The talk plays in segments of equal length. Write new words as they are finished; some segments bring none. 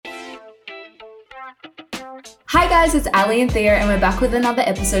Hi guys, it's Ali and Thea and we're back with another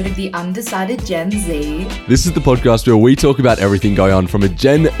episode of the Undecided Gen Z. This is the podcast where we talk about everything going on from a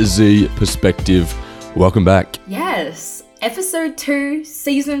Gen Z perspective. Welcome back. Yes, episode 2,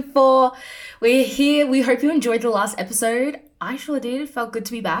 season 4. We're here. We hope you enjoyed the last episode. I sure did. It felt good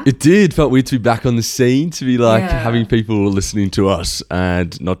to be back. It did. Felt weird to be back on the scene, to be having people listening to us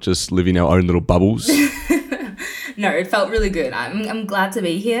and not just living our own little bubbles. No, it felt really good. I'm glad to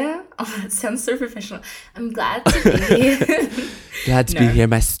be here. Oh, it sounds so professional. I'm glad to be here. Glad to be here in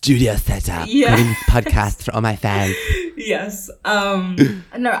my studio setup. Yeah. Putting podcasts for all my fans. Yes.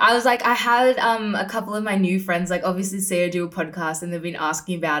 No, I was like, I had a couple of my new friends, like obviously Sia do a podcast and they've been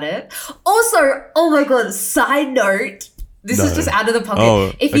asking about it. Also, oh my God, side note. This is just out of the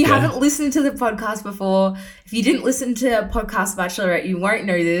pocket. If you haven't listened to the podcast before, if you didn't listen to Podcast Bachelorette, you won't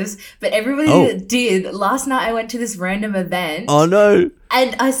know this. But everybody that did, last night I went to this random event. Oh, no.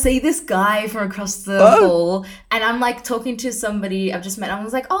 And I see this guy from across the hall and I'm like talking to somebody I've just met. I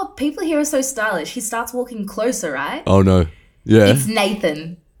was like, oh, people here are so stylish. He starts walking closer, right? Oh, no. Yeah. It's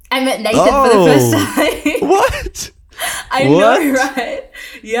Nathan. I met Nathan for the first time. What? I know, right?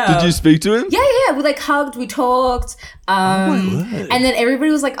 Yeah. Did you speak to him? Yeah. We like hugged, we talked. And then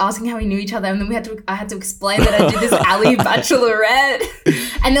everybody was like asking how we knew each other. And then I had to explain that I did this Ali Bachelorette.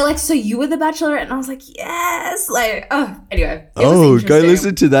 And they're like, so you were the Bachelorette? And I was like, yes. Anyway. It was go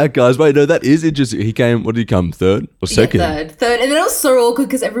listen to that, guys. Wait, no, that is interesting. What did he come? Third or second? Yeah, third. And then it was so awkward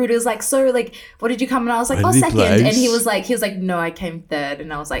because everybody was like, so like, what did you come? And I was like, second. Place? And he was like, no, I came third.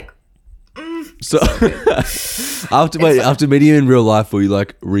 And I was like, So after meeting him in real life, were you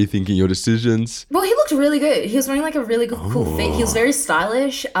like rethinking your decisions? Well, he looked really good. He was wearing like a really cool fit. He was very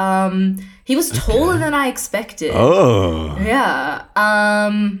stylish. He was taller than I expected. Oh. Yeah.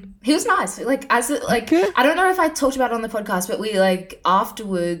 He was nice. I don't know if I talked about it on the podcast, but we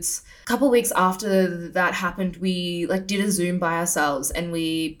afterwards, a couple of weeks after that happened, we did a Zoom by ourselves and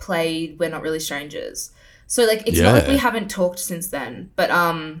we played We're Not Really Strangers. So, it's not like we haven't talked since then, but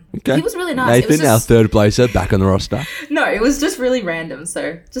he was really nice. Nathan, our third placer, back on the roster. No, it was just really random,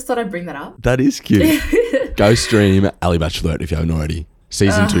 so just thought I'd bring that up. That is cute. Go stream Ali Bachelorette if you haven't already.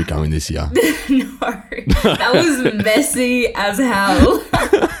 Season 2 coming this year. No, that was messy as hell.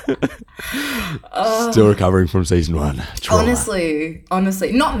 Still recovering from season 1. Trauma.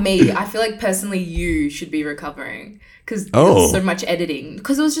 Honestly, not me. I feel like personally you should be recovering because there was so much editing.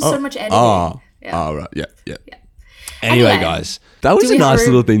 Because it was just so much editing. Yeah. Oh, right. Yeah. Anyway, guys, that was a nice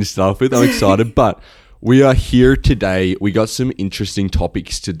little thing to start with. I'm excited, but we are here today. We got some interesting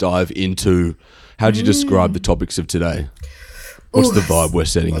topics to dive into. How do you describe the topics of today? What's the vibe we're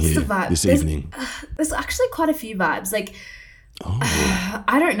setting here this evening? There's actually quite a few vibes.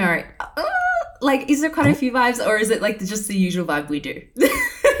 I don't know. Is there quite a few vibes or is it just the usual vibe we do?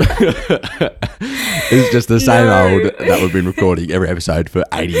 It's just the same old that we've been recording every episode for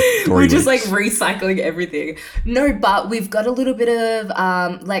 83 We're just weeks. Recycling everything. No, but we've got a little bit of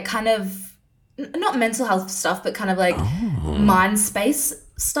kind of not mental health stuff, but kind of mind space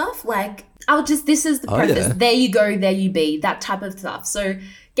stuff. This is the preface. Yeah. There you go, there you be. That type of stuff. So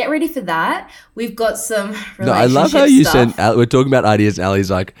get ready for that. We've got some relationship I love how you stuff. said, we're talking about ideas and Ali's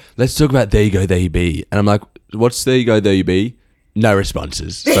like, let's talk about there you go, there you be. And I'm like, what's there you go, there you be? No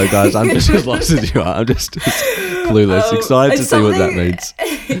responses. So guys, I'm just as lost as you are. I'm just clueless. Excited to see what that means.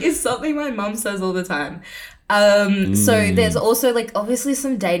 It's something my mum says all the time. So there's also obviously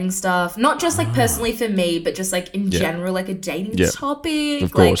some dating stuff, not just personally for me, but just in general, a dating topic.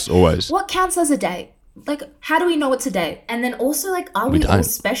 Of course, always. What counts as a date? How do we know it's a date? And then also are we all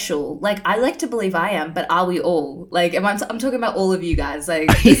special? I like to believe I am, but are we all? I'm talking about all of you guys.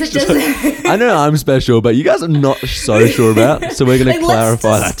 Is it just I know I'm special, but you guys are not so sure about. So we're going to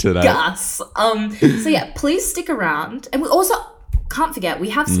clarify that today. So yeah, please stick around. And we also can't forget, we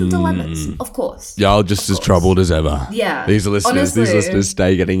have some dilemmas, of course. Yeah, I'm just as troubled as ever. Yeah. These listeners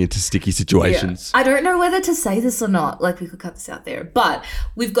stay getting into sticky situations. Yeah. I don't know whether to say this or not. We could cut this out there. But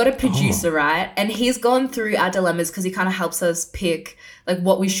we've got a producer, right? And he's gone through our dilemmas because he kind of helps us pick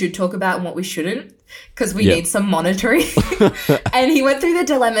what we should talk about and what we shouldn't because we need some monitoring. And he went through the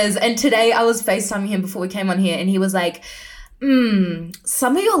dilemmas. And today I was FaceTiming him before we came on here and he was like, some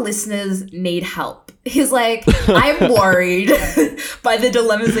of your listeners need help. He's like, I'm worried by the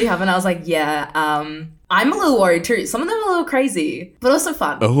dilemmas we have. And I was like, I'm a little worried too. Some of them are a little crazy, but also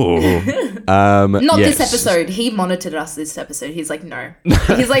fun. Not this episode. He monitored us this episode. He's like, no.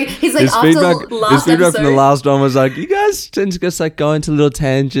 He's like his after last feedback episode. from the last one was like, you guys tend to just go into a little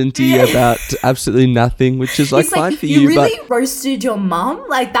tangenty about absolutely nothing, which is fine for you. You really roasted your mum?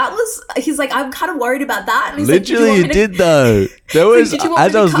 He's like, I'm kind of worried about that. And he's literally, you did though. There was, did you want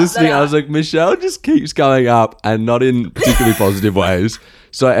as me I to was cut listening, that I was like, Michelle just keeps going up and not in particularly positive ways.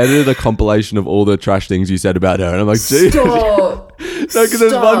 So I edited a compilation of all the trash things you said about her. And I'm like, geez. Stop. No, because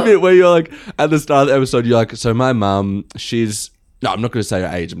there's one bit where you're like, at the start of the episode, you're like, so my mum, no, I'm not going to say her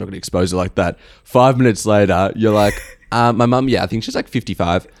age. I'm not going to expose her like that. 5 minutes later, you're like, my mum, yeah, I think she's like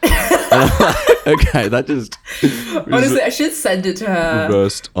 55. And I'm like, okay, that just... Honestly, I should send it to her.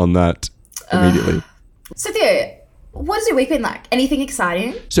 Reversed on that immediately. So Theo, what has your week been like? Anything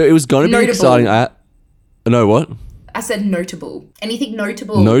exciting? So it was going to be exciting. No, what? I said notable. Anything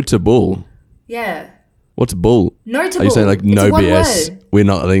notable? Notable? Yeah. What's bull? Notable. Are you saying like no BS? Word. We're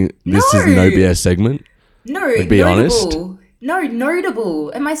not, I think this is no BS segment? No, like, be notable. Honest? No,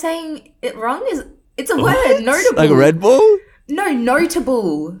 notable. Am I saying it wrong? It's a word, notable. Like Red Bull? No,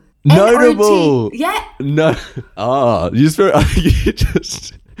 notable. Notable. N-O-T. Yeah. No. Oh, you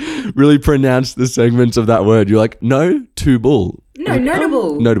just really pronounced the segments of that word. You're like, no, to bull. No,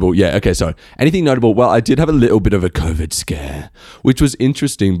 notable. Notable. Yeah. Okay. Sorry. Anything notable? Well, I did have a little bit of a COVID scare, which was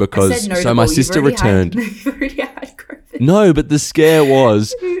interesting because so my sister returned. You've already had COVID. No, but the scare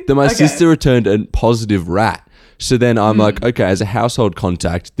was that my sister returned a positive rat. So then I'm like, okay, as a household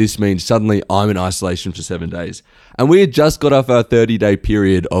contact, this means suddenly I'm in isolation for 7 days. And we had just got off our 30-day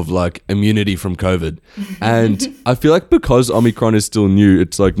period of like immunity from COVID. And I feel like because Omicron is still new,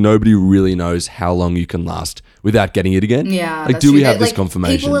 it's like nobody really knows how long you can last without getting it again. Yeah. Like, do we have this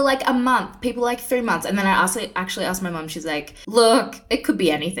confirmation? People are like a month, people are like 3 months. And then I actually asked my mum, she's like, look, it could be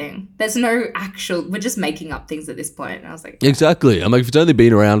anything. There's no we're just making up things at this point. And I was like, yeah. Exactly. I'm like, if it's only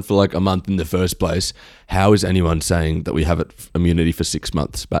been around for like a month in the first place, how is anyone saying that we have immunity for 6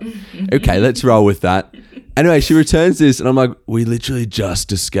 months? But okay, let's roll with that. Anyway, she returns this and I'm like, we literally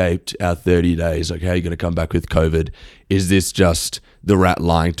just escaped our 30 days. Like, how are you going to come back with COVID? Is this just the rat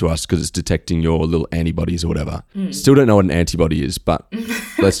lying to us because it's detecting your little antibodies or whatever? Still don't know what an antibody is, but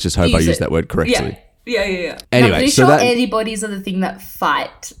let's just hope I use that word correctly. Yeah. Anyway, I'm pretty sure antibodies are the thing that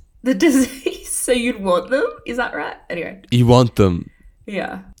fight the disease. So you'd want them? Is that right? Anyway. You want them?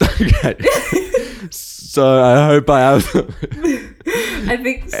 Yeah. Okay. So I hope I have them. I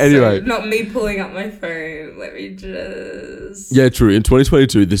think so. Anyway. Not me pulling up my phone. Let me just... Yeah, true. In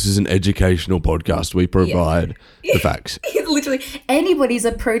 2022, this is an educational podcast. We provide the facts. Literally, antibodies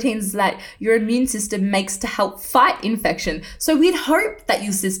are proteins that your immune system makes to help fight infection. So we'd hope that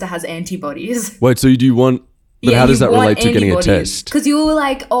your sister has antibodies. Wait, so do you want... But how does that relate to getting a test? Because you were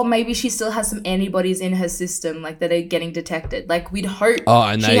like, oh, maybe she still has some antibodies in her system, like that are getting detected. Like we'd hope she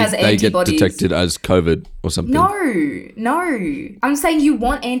has antibodies. They get detected as COVID or something. No. I'm saying you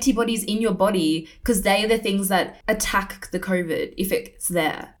want antibodies in your body because they are the things that attack the COVID if it's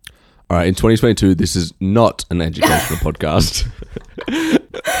there. All right, in 2022, this is not an educational podcast.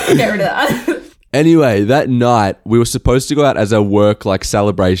 Get rid of that. Anyway, that night, we were supposed to go out as a work like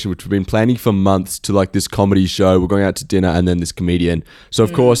celebration, which we've been planning for months, to like this comedy show. We're going out to dinner and then this comedian. So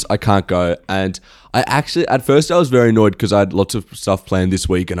of course I can't go. And I actually, at first I was very annoyed because I had lots of stuff planned this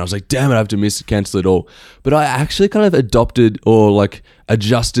week and I was like, damn it, I have to cancel it all. But I actually kind of adopted or like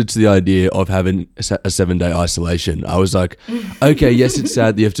adjusted to the idea of having a 7-day isolation. I was like, okay, yes, it's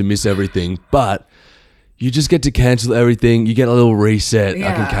sad that you have to miss everything, but you just get to cancel everything. You get a little reset.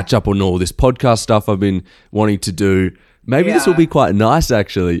 I can catch up on all this podcast stuff I've been wanting to do. Maybe this will be quite nice,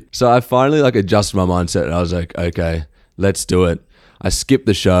 actually. So I finally like adjusted my mindset and I was like, okay, let's do it. I skipped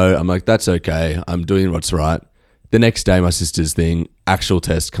the show. I'm like, that's okay. I'm doing what's right. The next day, my sister's actual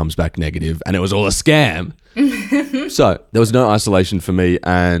test comes back negative and it was all a scam. So there was no isolation for me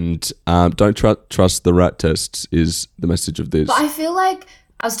and don't trust the rat tests is the message of this. But I feel like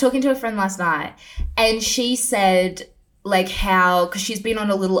I was talking to a friend last night and she said like how, because she's been on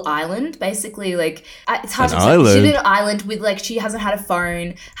a little island basically, like it's hard to explain. She's been on an island with like, she hasn't had a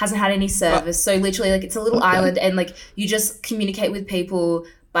phone, hasn't had any service. So literally like it's a little island and like you just communicate with people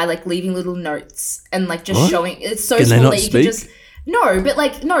by like leaving little notes and like just showing. It's so small that you can just... No, but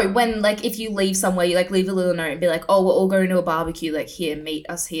like, no, when like if you leave somewhere, you like leave a little note and be like, oh, we're all going to a barbecue, like here, meet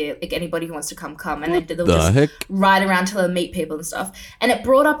us here. Like anybody who wants to come. And then they'll just ride around till they meet people and stuff. And it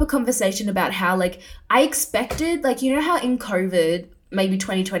brought up a conversation about how like I expected, like, you know how in COVID, maybe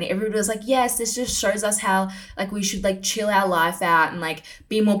 2020, everybody was like, yes, this just shows us how like we should like chill our life out and like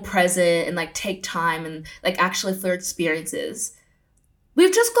be more present and like take time and like actually for experiences.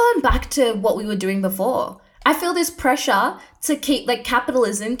 We've just gone back to what we were doing before. I feel this pressure to keep like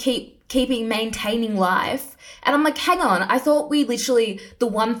capitalism, maintaining life. And I'm like, hang on, I thought we literally, the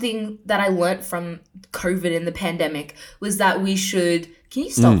one thing that I learnt from COVID and the pandemic was that we should, can you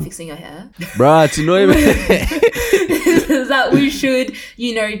stop fixing your hair? Bruh, it's annoying me. That we should,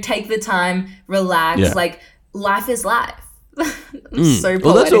 you know, take the time, relax, like life is life. So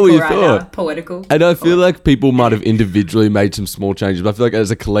Well, that's what poetical we right thought. now. Poetical. And I feel like people might have individually made some small changes, but I feel like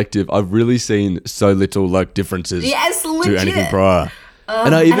as a collective, I've really seen so little like differences Yes, to legit. anything prior.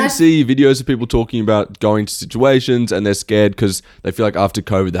 And I even see videos of people talking about going to situations and they're scared because they feel like after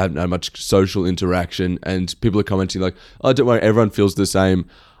COVID they haven't had much social interaction, and people are commenting like, "Oh, don't worry, everyone feels the same."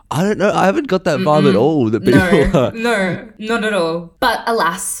 I don't know. I haven't got that vibe at all. That people No, not at all. But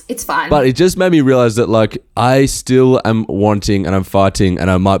alas, it's fine. But it just made me realize that like I still am wanting and I'm fighting,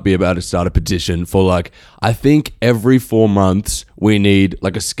 and I might be about to start a petition for like, I think every 4 months we need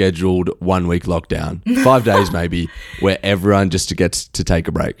like a scheduled 1 week lockdown, 5 days maybe, where everyone just gets to take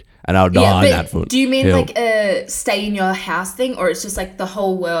a break. And I'll die on that foot. Do you mean like a stay in your house thing, or it's just like the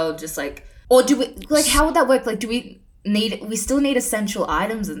whole world just like, or do we like, how would that work? Like, we still need essential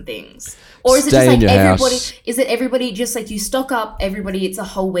items and things, or is it just like everybody house. Is it everybody just like you stock up, everybody, it's a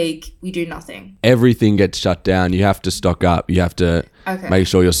whole week, we do nothing, everything gets shut down, you have to stock up, you have to make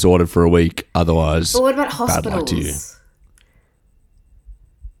sure you're sorted for a week, otherwise. But what about hospitals? Bad luck to you.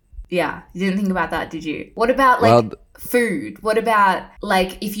 Yeah, you didn't think about that, did you? What about like food? What about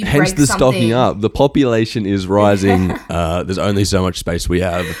like if you break something? Hence the stocking up. The population is rising. There's only so much space we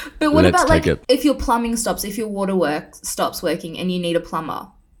have. But what about like if your plumbing stops, if your water stops working and you need a plumber?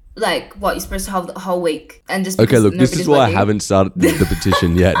 Like what, you're supposed to have the whole week and just okay, look, this is why I haven't started the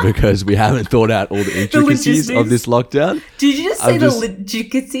petition yet, because we haven't thought out all the intricacies of this lockdown. Did you just say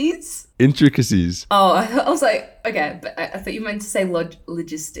logistics? Intricacies. Oh, I was like, okay, but I thought you meant to say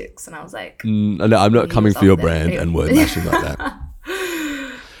logistics, and I was like, no, I'm not coming for your brand and word mashing like that.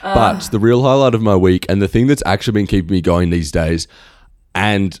 But the real highlight of my week, and the thing that's actually been keeping me going these days,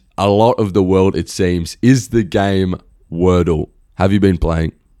 and a lot of the world it seems, is the game Wordle. Have you been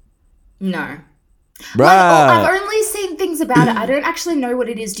playing? No. Right. I've only seen things about it. I don't actually know what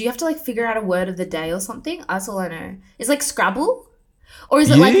it is. Do you have to like figure out a word of the day or something? That's all I know. It's like Scrabble? Or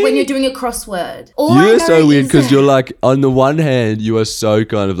is it like when you're doing a crossword? You're so weird because you're like, on the one hand, you are so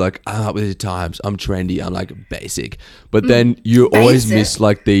kind of like, I'm up with the times, I'm trendy, I'm like basic. But then you always miss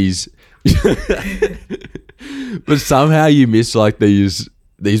like these. But somehow you miss like these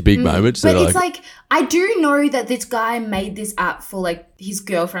big moments. But it's like, I do know that this guy made this app for like his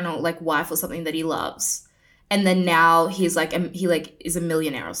girlfriend or like wife or something that he loves. And then now he's like, he like is a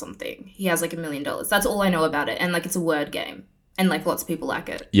millionaire or something. He has like $1 million. That's all I know about it. And like, it's a word game. And like lots of people like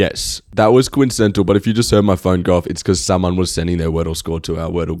it. Yes, that was coincidental. But if you just heard my phone go off, it's because someone was sending their Wordle score to our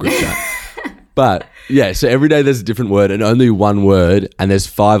Wordle group chat. But yeah, so every day there's a different word and only one word, and there's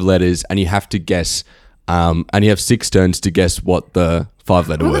 5 letters, and you have to guess. And you have 6 turns to guess what the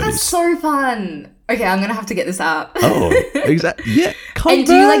 5-letter word that's is. So fun. Okay, I'm gonna have to get this app. Oh, exactly. Yeah, and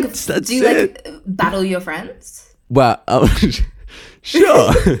do you like battle your friends? Well,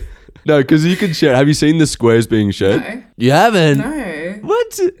 sure. No, because you can share. Have you seen the squares being shared? No. You haven't? No.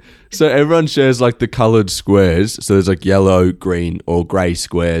 What? So everyone shares like the coloured squares. So there's like yellow, green, or grey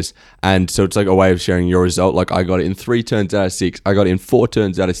squares. And so it's like a way of sharing your result. Like I got it in 3 turns out of 6. I got it in 4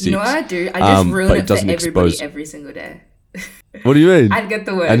 turns out of 6. You know what I do? I just ruin it for everybody every single day. What do you mean? I'd get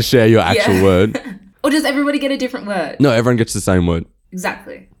the word. And share your actual word. Or does everybody get a different word? No, everyone gets the same word.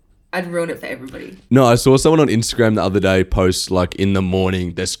 Exactly. I'd ruin it for everybody. No, I saw someone on Instagram the other day post like in the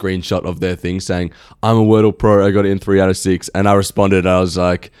morning their screenshot of their thing saying, I'm a Wordle pro, I got it in 3 out of 6. And I responded, I was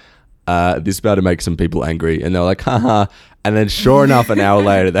like, this is about to make some people angry. And they were like, haha. And then sure enough, an hour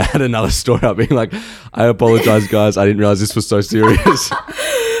later, they had another story up being like, I apologize, guys. I didn't realize this was so serious.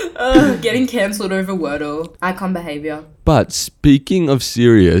 Getting cancelled over Wordle. Icon behavior. But speaking of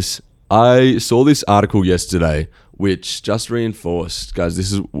serious, I saw this article yesterday which just reinforced, guys,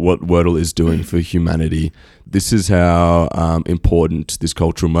 this is what Wordle is doing for humanity. This is how important this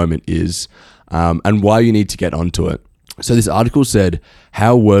cultural moment is, and why you need to get onto it. So this article said,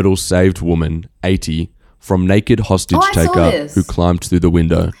 how Wordle saved woman 80 from naked hostage taker who climbed through the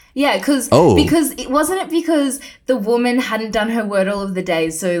window. Yeah, because it wasn't because the woman hadn't done her Wordle of the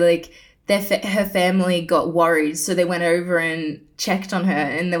day, so like her family got worried, so they went over and checked on her,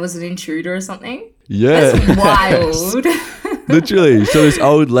 and there was an intruder or something. Yeah. That's wild. Literally. So this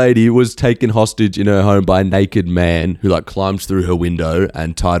old lady was taken hostage in her home by a naked man who like climbed through her window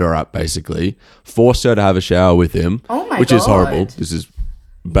and tied her up basically, forced her to have a shower with him, oh my which God. Is horrible. This is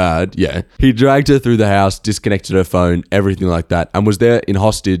bad. Yeah. He dragged her through the house, disconnected her phone, everything like that, and was there in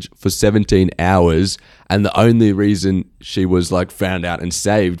hostage for 17 hours. And the only reason she was like found out and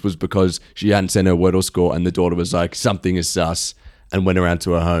saved was because she hadn't sent her Wordle score, and the daughter was like, something is sus, and went around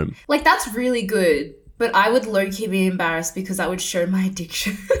to her home. Like, that's really good, but I would low-key be embarrassed because I would show my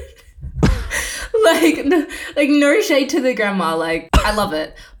addiction. like no shade to the grandma. Like, I love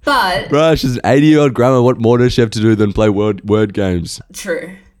it. But bro, she's an 80-year-old grandma. What more does she have to do than play word games?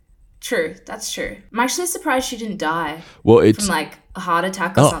 True. That's true. I'm actually surprised she didn't die. Well, it's from like a heart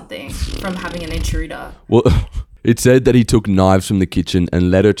attack or something from having an intruder. Well, it said that he took knives from the kitchen and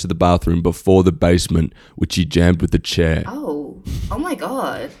led her to the bathroom before the basement, which he jammed with a chair. Oh my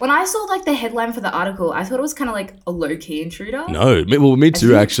God. When I saw like the headline for the article, I thought it was kind of like a low-key intruder. No, me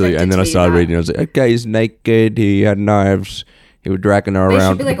too actually. And then I started reading. I was like, okay, he's naked. He had knives. He was dragging her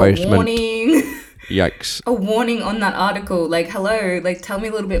around the basement. A warning. Yikes. A warning on that article. Like, hello, like tell me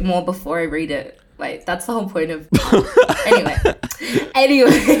a little bit more before I read it. Wait, that's the whole point of...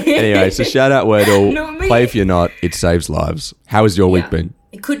 Anyway, so shout out Wordle. Play if you're not. It saves lives. How has your week been?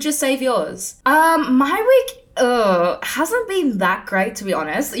 It could just save yours. My week hasn't been that great, to be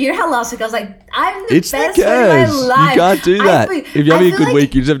honest. You know how last week I was like, I'm the best friend of my life. You can't do that. If you're having a good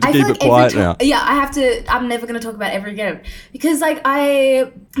week, you just have to keep it quiet now. Yeah, I have to. I'm never going to talk about it ever again. Because like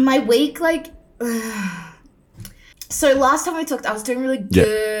my week, like... So last time we talked, I was doing really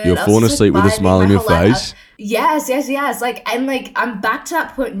good. You're falling asleep with a smile on your face. Yes. Like, and like, I'm back to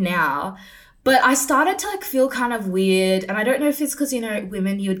that point now. But I started to like feel kind of weird. And I don't know if it's because, you know,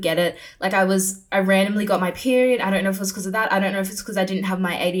 women, you would get it. Like I randomly got my period. I don't know if it was because of that. I don't know if it's because I didn't have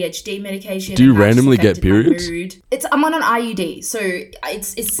my ADHD medication. Do you randomly get periods? I'm on an IUD. So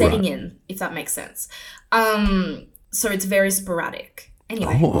it's setting in, if that makes sense. So it's very sporadic.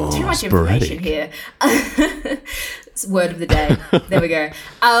 Anyway, too much information here. It's word of the day. There we go.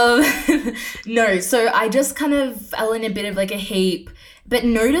 No, so I just kind of fell in a bit of like a heap, but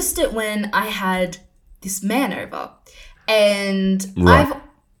noticed it when I had this man over. And I've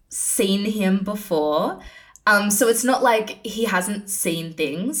seen him before. So it's not like he hasn't seen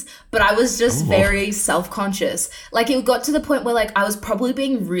things, but I was just very self-conscious. Like it got to the point where like I was probably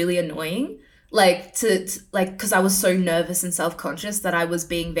being really annoying. Like to because I was so nervous and self-conscious that I was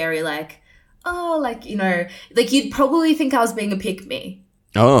being very like, oh, like, you know, like you'd probably think I was being a pick-me.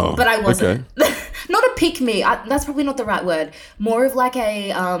 Oh, but I wasn't. Okay. Not a pick-me. That's probably not the right word. More of like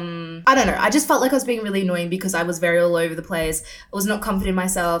a, I don't know. I just felt like I was being really annoying because I was very all over the place. I was not confident in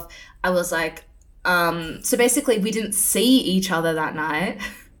myself. I was like, so basically we didn't see each other that night.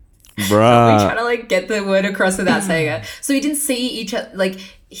 Bruh. We try to like get the word across without saying it. So we didn't see each other. Like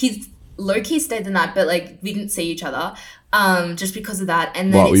he's low-key stayed the night, but like we didn't see each other just because of that.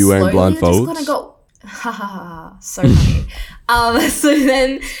 And then were you wearing blindfolds? Just kind of got so funny. So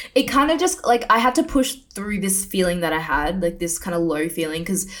then it kind of just like I had to push through this feeling that I had, like this kind of low feeling,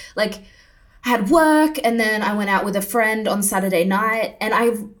 because like I had work and then I went out with a friend on Saturday night and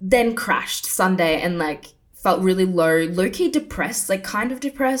I then crashed Sunday and like felt really low-key depressed, like kind of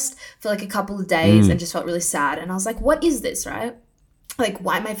depressed for like a couple of days and just felt really sad. And I was like, what is this, right? Like,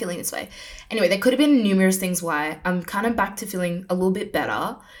 why am I feeling this way? Anyway, there could have been numerous things why. I'm kind of back to feeling a little bit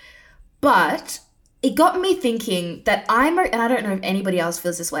better. But it got me thinking that and I don't know if anybody else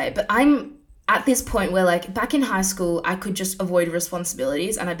feels this way, but I'm at this point where like back in high school, I could just avoid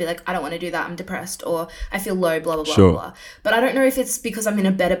responsibilities and I'd be like, I don't want to do that. I'm depressed or I feel low, blah, blah, blah, sure. blah. But I don't know if it's because I'm in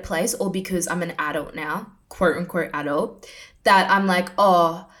a better place or because I'm an adult now, quote unquote adult, that I'm like,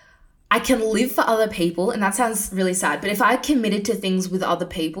 oh, I can live for other people, and that sounds really sad, but if I committed to things with other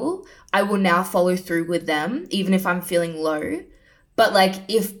people, I will now follow through with them, even if I'm feeling low. But like,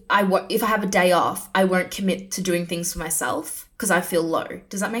 if I have a day off, I won't commit to doing things for myself because I feel low.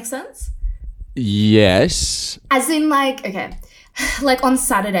 Does that make sense? Yes. As in like, okay, like on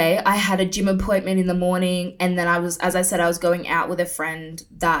Saturday, I had a gym appointment in the morning, and then I was going out with a friend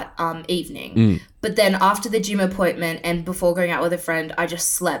that evening. But then after the gym appointment and before going out with a friend, I just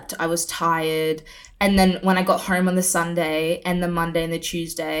slept. I was tired. And then when I got home on the Sunday and the Monday and the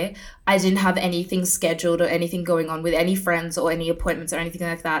Tuesday, I didn't have anything scheduled or anything going on with any friends or any appointments or anything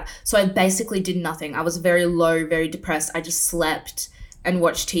like that. So I basically did nothing. I was very low, very depressed. I just slept and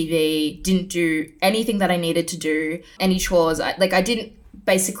watched TV, didn't do anything that I needed to do, any chores. I didn't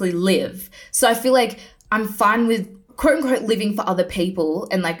basically live. So I feel like I'm fine with quote unquote living for other people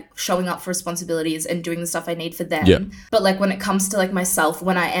and like showing up for responsibilities and doing the stuff I need for them. Yeah. But like when it comes to like myself,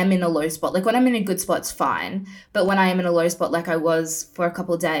 when I am in a low spot, like when I'm in a good spot, it's fine. But when I am in a low spot, like I was for a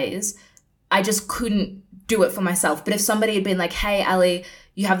couple of days, I just couldn't do it for myself. But if somebody had been like, hey, Ali,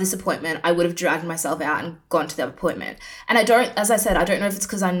 you have this appointment, I would have dragged myself out and gone to the appointment. And as I said, I don't know if it's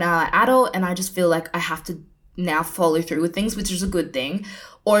because I'm now an adult and I just feel like I have to now follow through with things, which is a good thing.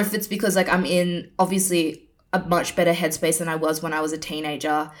 Or if it's because like I'm in obviously a much better headspace than I was when I was a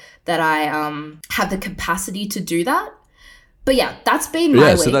teenager, that I have the capacity to do that. But yeah, that's been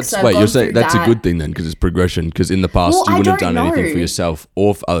my week. So that's, wait, you're saying that's a good thing then, because it's progression, because in the past you wouldn't have done anything for yourself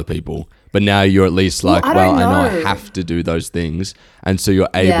or for other people. But now you're at least like, I well, don't I know I know. have to do those things. And so you're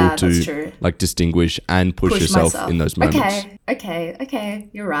able that's to true. like distinguish and push yourself in those moments. Okay.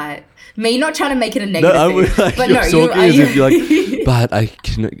 You're right. Me not trying to make it a No, negative thing, but you're no, talking as if you're like, but I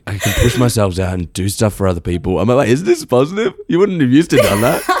can push myself out and do stuff for other people. I'm like, is this positive? You wouldn't have used to done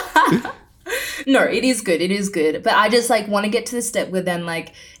that. No, it is good. It is good. But I just like want to get to the step where then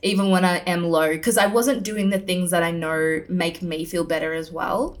like even when I am low, because I wasn't doing the things that I know make me feel better as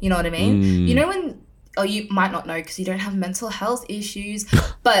well. You know what I mean? You know you might not know because you don't have mental health issues,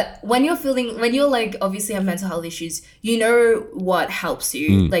 but when you're like obviously have mental health issues, you know what helps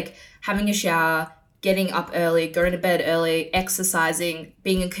you, like having a shower, getting up early, going to bed early, exercising,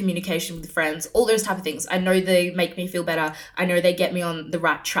 being in communication with friends, all those type of things. I know they make me feel better. I know they get me on the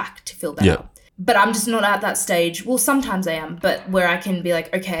right track to feel better. Yeah. But I'm just not at that stage. Well, sometimes I am, but where I can be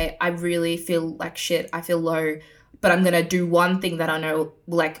like, okay, I really feel like shit. I feel low, but I'm going to do one thing that I know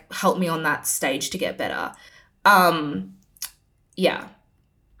will like help me on that stage to get better. Yeah.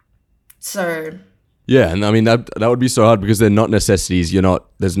 So Yeah, and I mean that would be so hard because they're not necessities.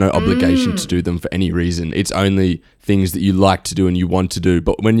 There's no obligation to do them for any reason. It's only things that you like to do and you want to do.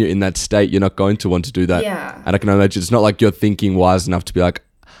 But when you're in that state, you're not going to want to do that. Yeah. And I can imagine it's not like you're thinking wise enough to be like,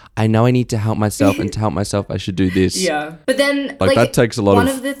 I know I need to help myself, and to help myself, I should do this. Yeah. But then like that takes a lot one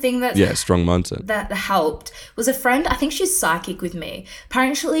of the thing that strong mindset. that helped was a friend. I think she's psychic with me.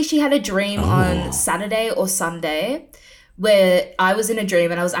 Apparently, she had a dream on Saturday or Sunday where I was in a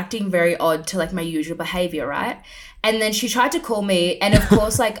dream and I was acting very odd to like my usual behavior, right? And then she tried to call me, and of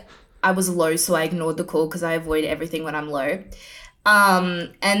course, like I was low, so I ignored the call because I avoid everything when I'm low.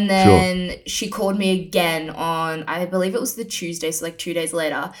 And then she called me again on, I believe it was the Tuesday, so like 2 days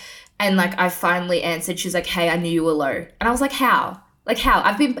later. And like I finally answered. She's like, hey, I knew you were low. And I was like, how? Like how?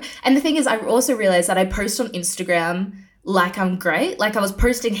 And the thing is, I also realized that I post on Instagram like I'm great. Like I was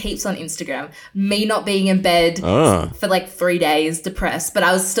posting heaps on Instagram, me not being in bed for like 3 days depressed, but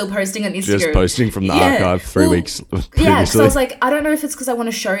I was still posting on Instagram. Just posting from the archive 3 weeks previously. Yeah, so I was like, I don't know if it's because I want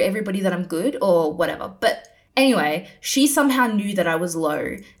to show everybody that I'm good or whatever. But anyway, she somehow knew that I was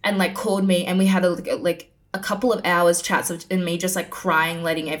low and like called me, and we had a couple of hours chats and me just like crying,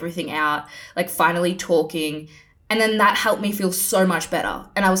 letting everything out, like finally talking. And then that helped me feel so much better.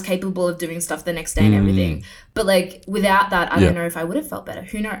 And I was capable of doing stuff the next day and everything. But like without that, I don't know if I would have felt better.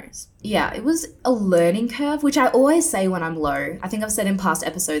 Who knows? Yeah, it was a learning curve, which I always say when I'm low. I think I've said in past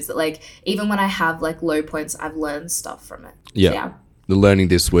episodes that like even when I have like low points, I've learned stuff from it. Yeah. So, yeah. The learning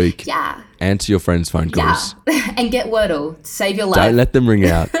this week. Yeah. Answer your friends' phone calls. Yeah. And get Wordle to save your life. Don't let them ring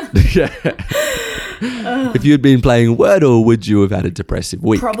out. If you had been playing Wordle, would you have had a depressive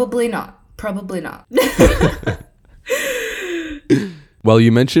week? Probably not. Well,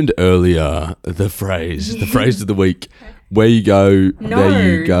 you mentioned earlier the phrase of the week. Where you go, there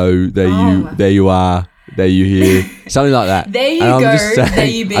you go, there you are, there you here. Something like that. There you go, there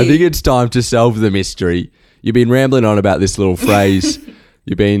you be. I think it's time to solve the mystery. You've been rambling on about this little phrase.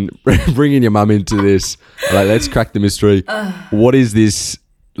 You've been bringing your mum into this. Like, let's crack the mystery. What is this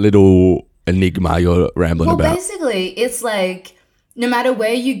little enigma you're rambling about? Well, basically, it's like no matter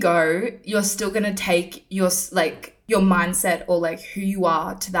where you go, you're still going to take your mindset or like who you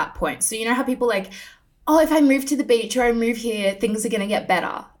are to that point. So you know how people like, oh, if I move to the beach or I move here, things are going to get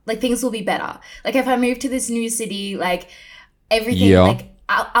better. Like things will be better. Like if I move to this new city, like everything, like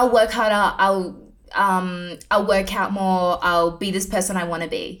I'll work harder. I'll work out more. I'll be this person I want to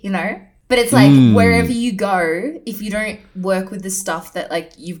be, you know? But it's like wherever you go, if you don't work with the stuff that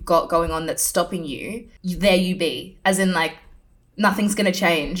like you've got going on that's stopping you, there you be. As in like nothing's going to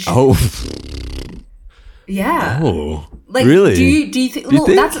change. Oh. Yeah. Oh. Like, really? Do you think? Well,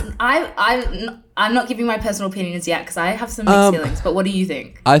 that's I'm not giving my personal opinions yet because I have some mixed feelings. But what do you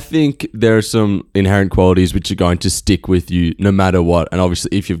think? I think there are some inherent qualities which are going to stick with you no matter what. And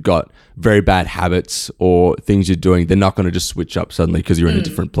obviously, if you've got very bad habits or things you're doing, they're not going to just switch up suddenly because you're in a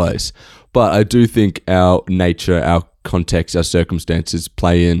different place. But I do think our nature, our context, our circumstances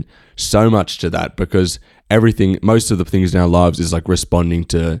play in so much to that because most of the things in our lives is like responding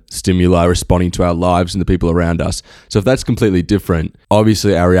to stimuli, responding to our lives and the people around us. So if that's completely different,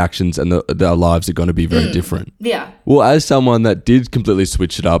 obviously our reactions and our lives are going to be very different. Yeah. Well, as someone that did completely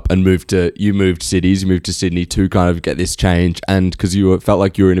switch it up and moved cities, you moved to Sydney to kind of get this change, and because you felt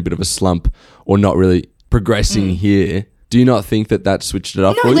like you were in a bit of a slump or not really progressing here. Do you not think that switched it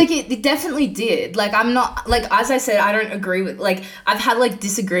up for you? No, like it definitely did. Like I'm not, like as I said, I don't agree with, like I've had like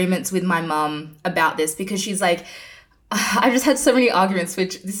disagreements with my mum about this because she's like, I've just had so many arguments,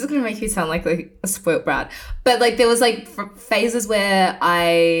 which this is going to make me sound like a spoilt brat. But like there was like phases where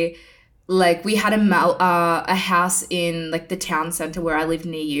I like we had a house in like the town center where I live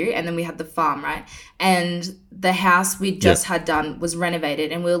near you, and then we had the farm, right? And the house we just had done was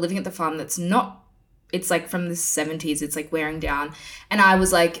renovated, and we were living at the farm that's not. It's like from the 70s. It's like wearing down. And I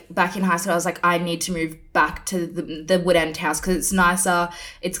was like, back in high school, I was like, I need to move back to the wood end house because it's nicer,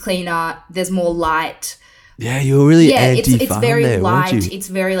 it's cleaner, there's more light. Yeah, you were really anti-farm it's very there, light. weren't you? It's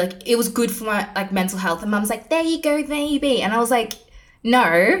very like, it was good for my like mental health. And Mum's like, there you go, there you be. And I was like, no.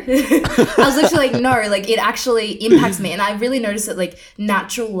 I was literally like, no, like it actually impacts me. And I really noticed that like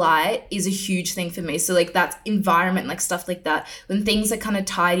natural light is a huge thing for me. So like that's environment, like stuff like that. When things are kind of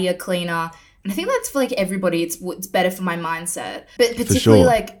tidier, cleaner. And I think that's for like everybody. It's better for my mindset. But particularly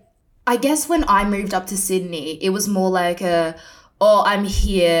like, I guess when I moved up to Sydney, it was more like I'm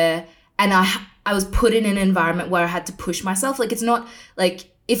here and I was put in an environment where I had to push myself. Like it's not like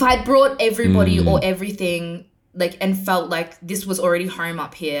if I brought everybody or everything like and felt like this was already home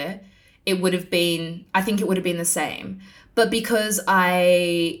up here, I think it would have been the same. But because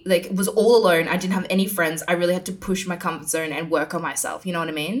I like was all alone, I didn't have any friends, I really had to push my comfort zone and work on myself, you know what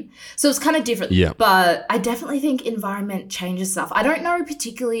I mean? So it's kind of different. Yeah. But I definitely think environment changes stuff. I don't know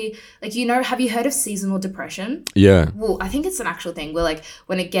particularly, like, you know, have you heard of seasonal depression? Yeah. Well, I think it's an actual thing where like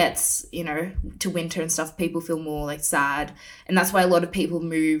when it gets, you know, to winter and stuff, people feel more like sad. And that's why a lot of people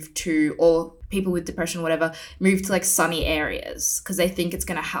or people with depression or whatever, move to like sunny areas because they think it's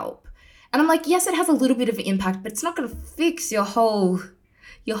going to help. And I'm like, yes, it has a little bit of an impact, but it's not going to fix your whole,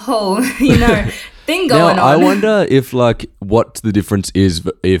 you know, thing going now, on. I wonder if like what the difference is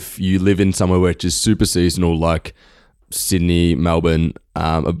if you live in somewhere which is super seasonal, like Sydney, Melbourne,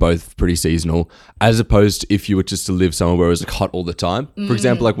 are both pretty seasonal, as opposed to if you were just to live somewhere where it was like hot all the time. For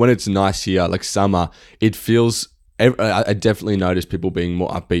example, like when it's nice here, like summer, it feels. I definitely notice people being more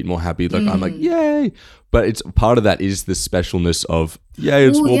upbeat, more happy. Like I'm like, yay! But it's part of that is the specialness of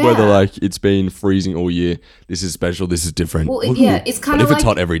it's warm weather. Like it's been freezing all year. This is special. This is different. Well, it's kind of if like it's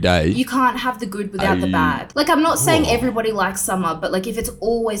hot every day, you can't have the good without the bad. Like I'm not saying everybody likes summer, but like if it's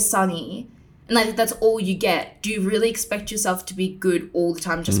always sunny and like that's all you get, do you really expect yourself to be good all the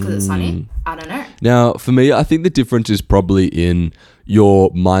time just because it's sunny? I don't know. Now, for me, I think the difference is probably in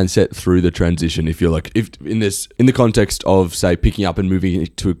your mindset through the transition. If you're like, if in the context of say picking up and moving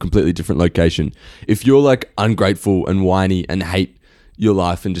to a completely different location, if you're like ungrateful and whiny and hate your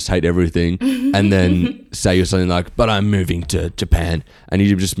life and just hate everything, and then say you're something like, but I'm moving to Japan, and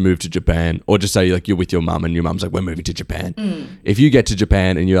you just move to Japan, or just say like you're with your mum and your mum's like, we're moving to Japan. If you get to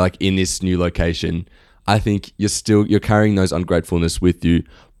Japan and you're like in this new location, I think you're carrying those ungratefulness with you.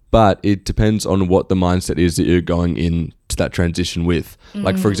 But it depends on what the mindset is that you're going in to that transition with.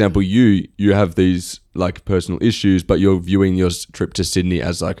 Like, for example, you have these like personal issues, but you're viewing your trip to Sydney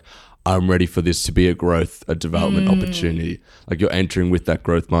as like, I'm ready for this to be a development opportunity. Like you're entering with that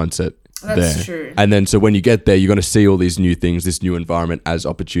growth mindset. That's true. And then so when you get there, you're going to see all these new things, this new environment as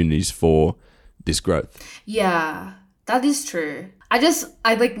opportunities for this growth. Yeah, that is true. I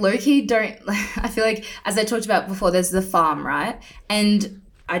like low-key don't, like, I feel like as I talked about before, there's the farm, right? And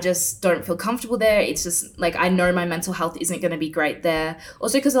I just don't feel comfortable there. It's just like I know my mental health isn't going to be great there.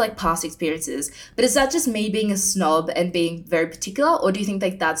 Also because of like past experiences. But is that just me being a snob and being very particular? Or do you think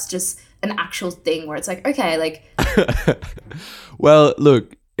like that's just an actual thing where it's like, okay, like... Well,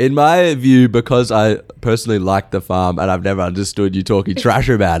 look, in my view, because I personally like the farm and I've never understood you talking trash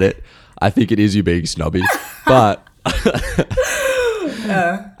about it, I think it is you being snobby. But...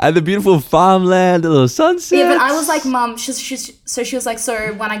 And the beautiful farmland, the little sunset. Yeah, but I was like, Mum, she was like,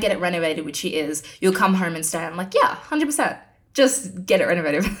 so when I get it renovated, which she is, you'll come home and stay. I'm like, yeah, 100%. Just get it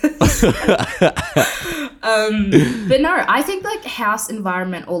renovated. But no, I think like house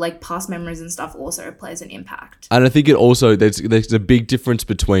environment or like past memories and stuff also plays an impact. And I think it also, there's a big difference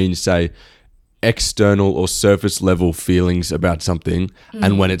between, say, external or surface level feelings about something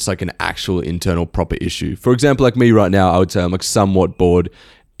and when it's like an actual internal proper issue. For example, like me right now, I would say I'm like somewhat bored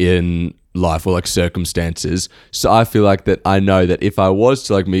in life or like circumstances. So I feel like that I know that if I was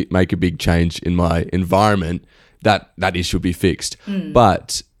to like make a big change in my environment, that issue would be fixed.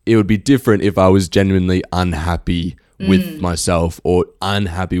 But it would be different if I was genuinely unhappy with myself or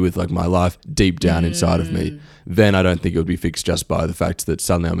unhappy with like my life deep down inside of me. Then I don't think it would be fixed just by the fact that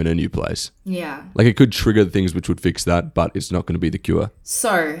suddenly I'm in a new place. Yeah. Like it could trigger things which would fix that, but it's not going to be the cure.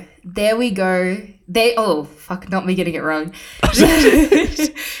 So there we go. Not me getting it wrong.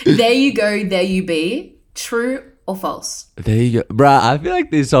 There you go, there you be. True or false? There you go. Bruh, I feel like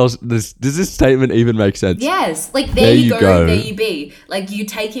does this statement even make sense? Yes. Like there you go, there you be. Like you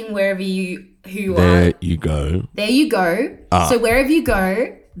taking wherever you are. There you go. There you go. So wherever you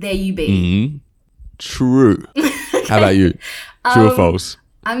go, there you be. True. Okay. How about you? True or false?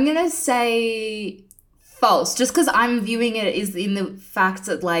 I'm going to say false, just because I'm viewing it is in the fact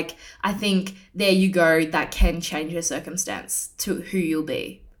that, like, I think there you go, that can change your circumstance to who you'll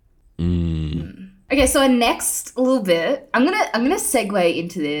be. Okay, so our next little bit, I'm gonna segue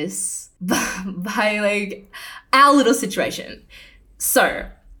into this by like our little situation. So,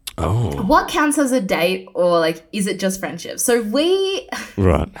 what counts as a date, or like, is it just friendship? So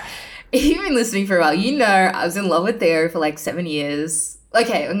right. If you've been listening for a while, you know I was in love with Theo for like 7 years.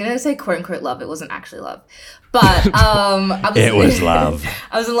 Okay, I'm gonna say quote unquote love. It wasn't actually love, but it was love.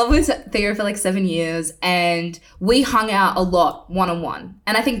 I was in love with Theo for like 7 years, and we hung out a lot one-on-one.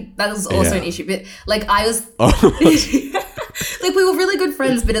 And I think that was also an issue. But like I was, like we were really good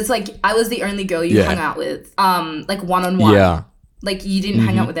friends, but it's like I was the only girl you hung out with, like one-on-one. Yeah. Like you didn't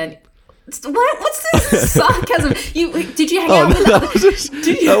hang out with any. What's this sarcasm? Did you hang out with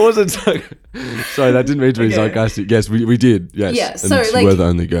that wasn't sorry, that didn't mean to be sarcastic. Yes, we did. Yes. Yeah, so and like we're the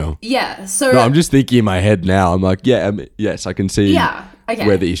only girl. Yeah. So no, I'm just thinking in my head now. I'm like, yes, I can see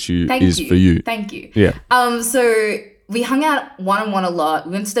where the issue is for you. Thank you. Yeah. So we hung out one-on-one a lot.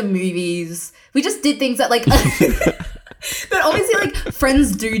 We went to the movies. We just did things that like but obviously like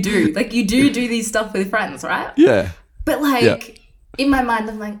friends do. Like you do these stuff with friends, right? Yeah. But like in my mind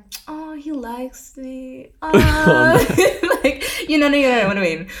I'm like, oh, he likes me. Oh. Like, you know what I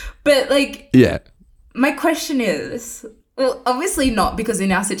mean? But like, my question is, well, obviously not, because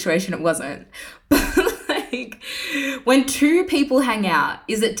in our situation it wasn't. But like, when two people hang out,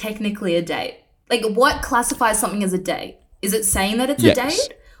 is it technically a date? Like, what classifies something as a date? Is it saying that it's a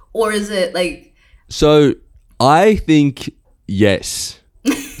date? Or is it like... So, I think yes.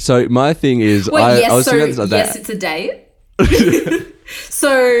 So, my thing is... yes, it's a date?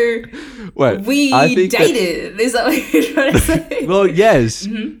 So wait, we dated. Is that what you're trying to say? Well, yes.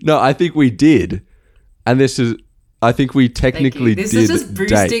 Mm-hmm. No, I think we did. And this is... I think we technically did. This is just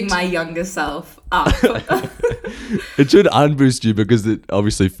boosting my younger self up. It should unboost you because it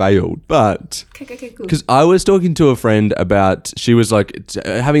obviously failed. But okay, cool. Because I was talking to a friend about, she was like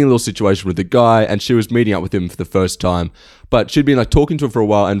having a little situation with a guy, and she was meeting up with him for the first time. But she'd been like talking to him for a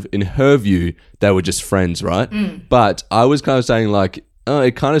while, and in her view, they were just friends, right? But I was kind of saying like, oh,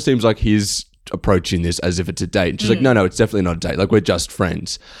 it kind of seems like he's approaching this as if it's a date. And she's like, no, it's definitely not a date. Like, we're just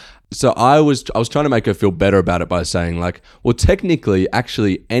friends. So I was trying to make her feel better about it by saying like, well, technically,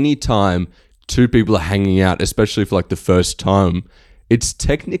 actually, any time two people are hanging out, especially for like the first time, it's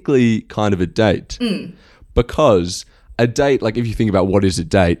technically kind of a date. Because a date, like if you think about what is a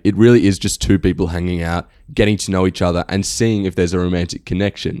date, it really is just two people hanging out, getting to know each other and seeing if there's a romantic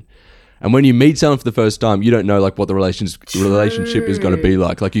connection. And when you meet someone for the first time, you don't know like what the relationship is going to be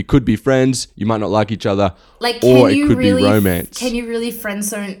like. Like you could be friends, you might not like each other, like, or it could be romance. Can you really friend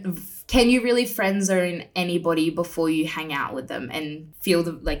zone anybody before you hang out with them and feel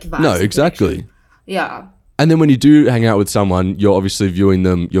the like vibes? No, exactly. Yeah. And then when you do hang out with someone, you're obviously viewing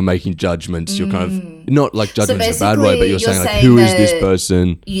them, you're making judgments, you're kind of, not like judgments in a bad way, but you're saying like, who is this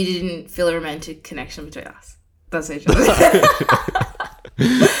person? You didn't feel a romantic connection between us. That's what you're saying.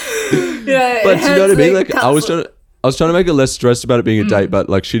 Yeah, but you know what I mean? Like I was trying to make her less stressed about it being a date, but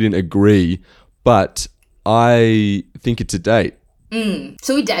like she didn't agree. But I think it's a date.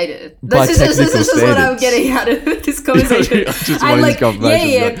 So we dated. This is what I'm getting out of this conversation.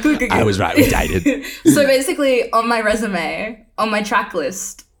 I was right, we dated. So basically, on my resume, on my track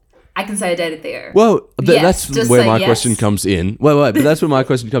list, I can say I dated Theo. Well, that's where my question comes in. But that's where my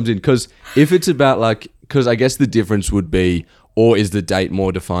question comes in, because if it's about like, because I guess the difference would be, or is the date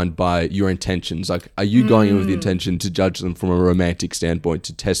more defined by your intentions? Like, are you going in with the intention to judge them from a romantic standpoint,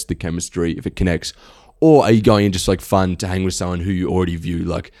 to test the chemistry if it connects? Or are you going in just like fun to hang with someone who you already view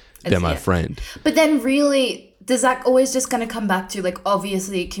like they're my friend? But then really, does that always just going to come back to like,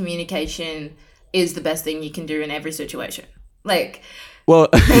 obviously communication is the best thing you can do in every situation? Like... Well,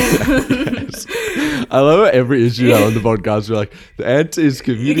 yes. I love every issue on the podcast. We're like, the answer is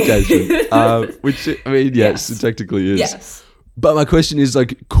communication, which I mean, yes, it technically is. Yes. But my question is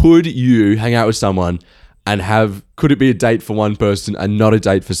like, could you hang out with someone and could it be a date for one person and not a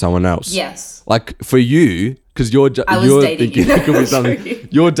date for someone else? Yes. Like for you, because you're thinking it could be something.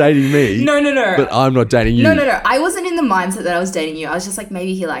 You're dating me. No. But I'm not dating you. No. I wasn't in the mindset that I was dating you. I was just like,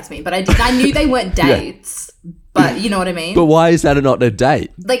 maybe he likes me. But I knew they weren't dates. But you know what I mean? But why is that not a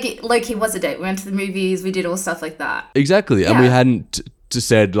date? Like it was a date. We went to the movies. We did all stuff like that. Exactly. Yeah. And we hadn't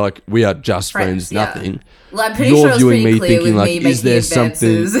said like, we are just friends, nothing. Well, I'm pretty sure it was pretty clear with me making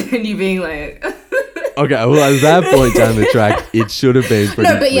advances and you being like... Okay, well, at that point down the track, it should have been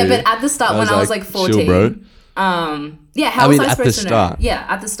pretty clear. But at the start, when I was like 14... Chill, bro. How was I supposed to know? Yeah,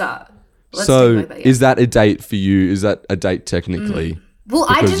 at the start. So, is that a date for you? Is that a date technically? Well,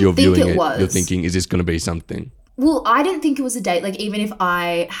 I Because you're didn't think viewing it was. You're thinking, is this going to be something? Well, I didn't think it was a date, like, even if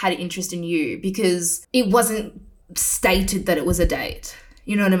I had interest in you, because it wasn't stated that it was a date.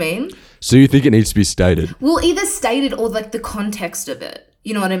 You know what I mean? So you think it needs to be stated? Well, either stated or, like, the context of it.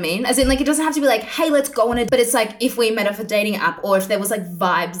 You know what I mean? As in, like, it doesn't have to be like, hey, let's go on it. But it's like, if we met off a dating app, or if there was, like,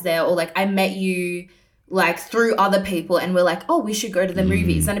 vibes there, or, like, I met you, like, through other people and we're like, oh, we should go to the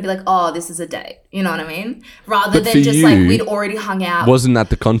movies. Then it'd be like, oh, this is a date. You know what I mean? Rather But than for just, you, like, we'd already hung out. Wasn't that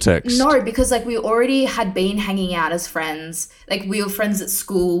the context? No, because, like, we already had been hanging out as friends. Like, we were friends at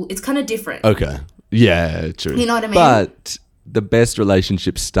school. It's kind of different. Okay. Yeah, true. You know what I mean? But the best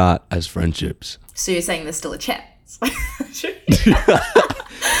relationships start as friendships. So you're saying there's still a chance?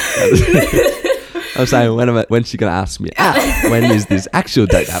 I'm saying, when's she going to ask me out? When is this actual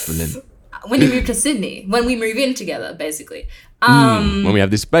date happening? When you move to Sydney. When we move in together, basically. When we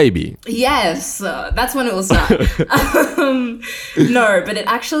have this baby. Yes, that's when it will start. No, but it's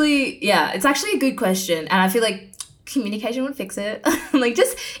actually a good question. And I feel like communication would fix it. Like,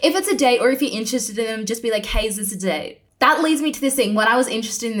 just if it's a date or if you're interested in them, just be like, hey, is this a date? That leads me to this thing. When I was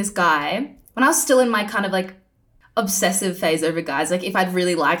interested in this guy, when I was still in my kind of like obsessive phase over guys, like if I'd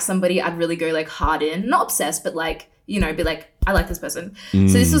really like somebody, I'd really go like hard in. Not obsessed, but like, you know, be like, I like this person. So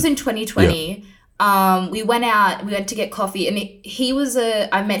this was in 2020. Yeah. We went to get coffee, and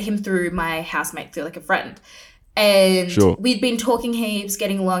I met him through my housemate, through like a friend. And we'd been talking heaps,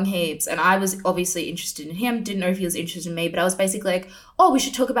 getting along heaps, and I was obviously interested in him. Didn't know if he was interested in me, but I was basically like, oh, we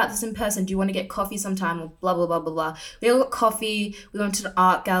should talk about this in person. Do you want to get coffee sometime? Or blah, blah, blah, blah, blah. We all got coffee. We went to the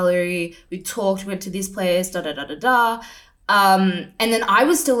art gallery. We talked. We went to this place, da, da, da, da, da. And then I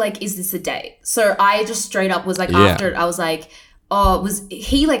was still like, is this a date? So I just straight up was like, after it, I was like, oh,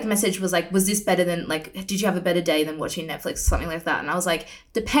 message was like, was this better than, like, did you have a better day than watching Netflix or something like that? And I was like,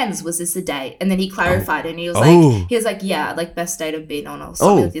 depends, was this a date? And then he clarified and he was like, yeah, like best date I've been on or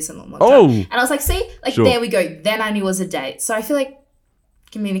something like this in a long time. And I was like, see, like, there we go. Then I knew it was a date. So I feel like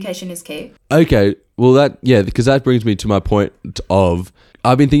communication is key. Okay, well because that brings me to my point of,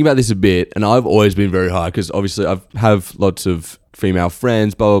 I've been thinking about this a bit, and I've always been very high, because obviously I have lots of female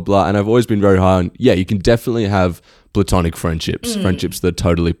friends, blah, blah, blah, and I've always been very high on, you can definitely have platonic friendships that are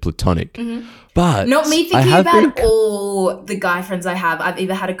totally platonic. But not me thinking about all the guy friends I have. I've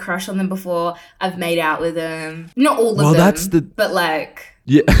either had a crush on them before, I've made out with them. Not all of them, but like,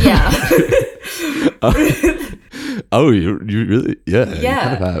 yeah. You really, you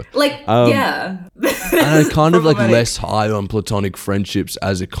kind of have. Like, yeah. And I'm kind of like less high on platonic friendships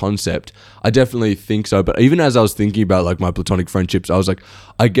as a concept. I definitely think so. But even as I was thinking about like my platonic friendships, I was like,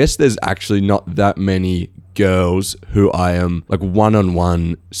 I guess there's actually not that many girls who I am like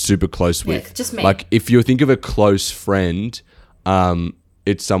one-on-one super close with. Just me. Like if you think of a close friend,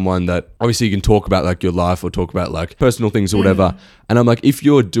 it's someone that obviously you can talk about like your life or talk about like personal things or whatever. And I'm like, if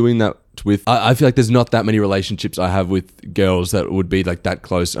you're doing that with, I feel like there's not that many relationships I have with girls that would be like that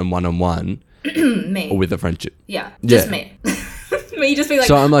close and one-on-one. Me. Or with a friendship. Yeah, just me. Me just being like,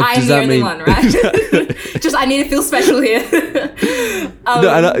 so I'm like, I'm the only one, right? Just, I need to feel special here. And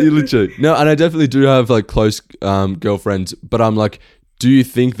I definitely do have like close girlfriends, but I'm like, do you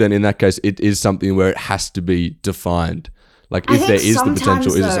think then in that case it is something where it has to be defined? Like if there is the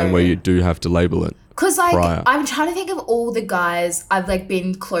potential, is it something where you do have to label it? Because like I'm trying to think of all the guys I've like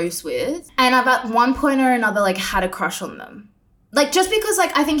been close with, and I've at one point or another like had a crush on them. Like just because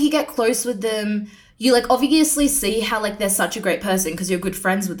like I think you get close with them, you like obviously see how like they're such a great person because you're good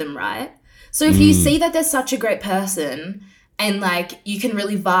friends with them, right? So if you see that they're such a great person and like you can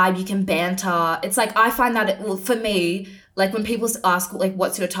really vibe, you can banter, it's like I find that for me, like when people ask like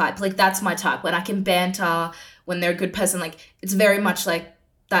what's your type, like that's my type. When I can banter, when they're a good person, like it's very much like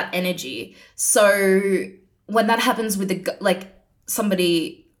that energy. So when that happens with like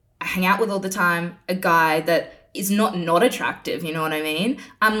somebody I hang out with all the time, a guy that is not attractive, you know what I mean?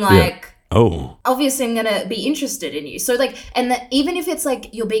 I'm like, obviously I'm gonna be interested in you. So like, and even if it's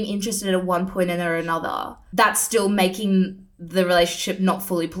like you're being interested at one point or another, that's still making the relationship not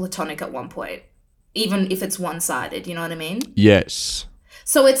fully platonic at one point, even if it's one-sided, you know what I mean? Yes.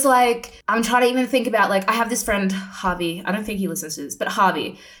 So it's like, I'm trying to even think about like, I have this friend, Harvey, I don't think he listens to this, but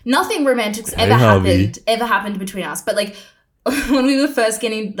Harvey, nothing romantic's ever happened between us, but like, when we were first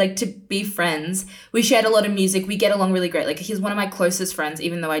getting like to be friends, we shared a lot of music. We get along really great. Like he's one of my closest friends,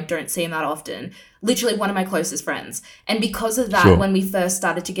 even though I don't see him that often. Literally one of my closest friends. And because of that, when we first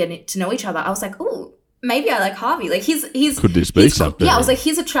started to get to know each other, I was like, oh, maybe I like Harvey. Like he's could this be something? Yeah, I was like,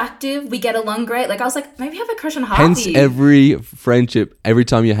 he's attractive. We get along great. Like I was like, maybe I have a crush on Harvey. Hence every friendship, every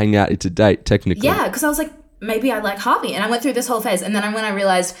time you hang out, it's a date technically. Yeah, because I was like, maybe I like Harvey. And I went through this whole phase. And then when I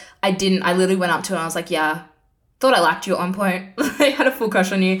realized I didn't, I literally went up to him and I was like, yeah, thought I liked you at one point. I had a full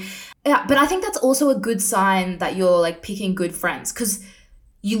crush on you. Yeah, but I think that's also a good sign that you're like picking good friends, because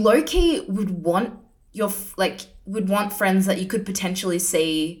you low-key would want would want friends that you could potentially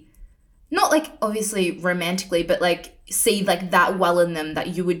see, not like obviously romantically, but like see like that well in them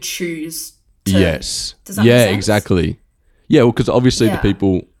that you would choose to. Yes. Does that make sense? Exactly. Yeah, well, because obviously the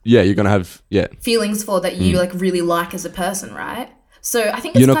people, you're going to have, feelings for that you like really like as a person, right? So I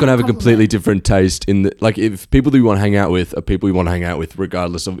think it's you're not going to have a compliment. completely different taste in the, like, if people you want to hang out with are people you want to hang out with,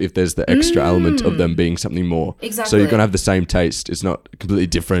 regardless of if there's the extra element of them being something more. Exactly. So you're going to have the same taste. It's not completely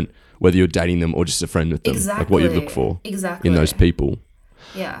different whether you're dating them or just a friend with them. Exactly. Like what you look for Exactly. in those people.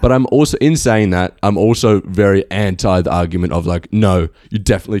 Yeah. But I'm also, in saying that, I'm also very anti the argument of like, no, you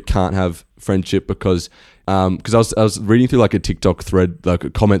definitely can't have friendship because I was reading through like a TikTok thread, like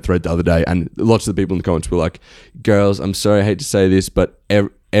a comment thread the other day, and lots of the people in the comments were like, girls, I'm sorry, I hate to say this, but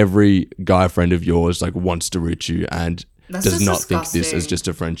every guy friend of yours like wants to root you and does not think this as just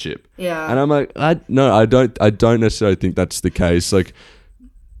a friendship. Yeah. And I'm like, I don't necessarily think that's the case. Like,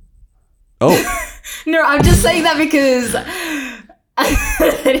 oh. No, I'm just saying that because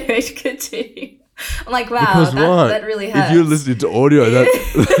anyway, continue. I'm like, wow, that really hurts. If you're listening to audio,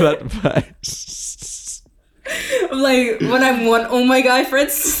 that face. I'm like, when I want all my guy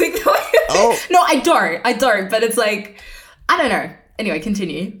friends to think that way. Oh. No, I don't, but it's like, I don't know. Anyway,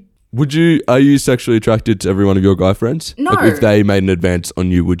 continue. Are you sexually attracted to every one of your guy friends? No. Like if they made an advance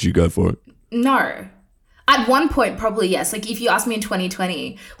on you, would you go for it? No. At one point, probably yes. Like if you asked me in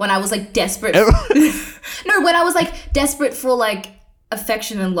 2020, when I was like desperate. When I was like desperate for like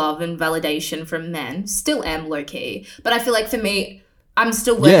affection and love and validation from men, still am low key. But I feel like for me, I'm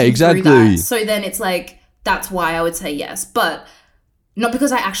still working through that. So then it's like, that's why I would say yes. But not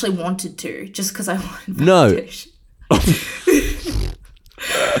because I actually wanted to, just because I wanted validation. No.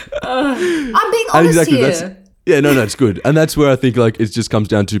 I'm being honest here. It's good. And that's where I think like it just comes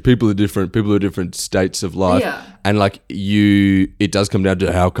down to people are different states of life. Yeah. And like it does come down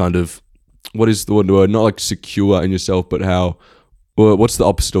to how kind of, what is the word, not like secure in yourself, but how, well, what's the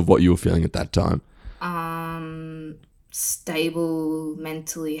opposite of what you were feeling at that time? Stable,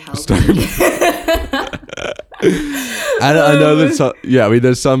 mentally healthy. And I know that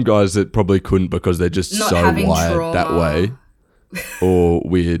there's some guys that probably couldn't because they're just not so wired trauma. that way or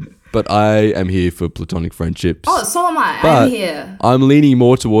weird. But I am here for platonic friendships. Oh, so am I. I'm here. I'm leaning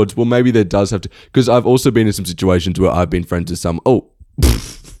more towards, well, maybe there does have to, because I've also been in some situations where I've been friends with some,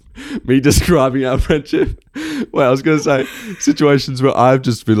 me describing our friendship. Well, I was going to say situations where I've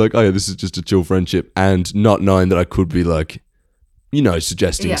just been like, oh yeah, this is just a chill friendship, and not knowing that I could be like,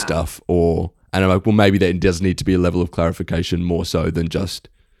 suggesting stuff and I'm like, well, maybe there does need to be a level of clarification more so than just,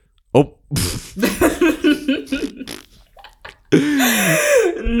 No,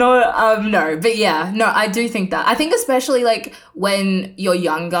 but I do think that. I think especially like when you're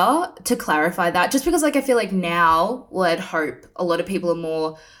younger, to clarify that, just because like I feel like now, well, I'd hope a lot of people are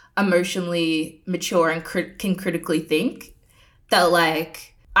more emotionally mature and can critically think, that like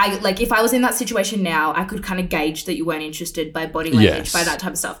if I was in that situation now, I could kind of gauge that you weren't interested by body language, by that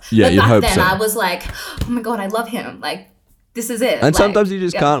type of stuff. Yeah, but you'd back hope then so. I was like, oh my God, I love him. Like, this is it. And sometimes you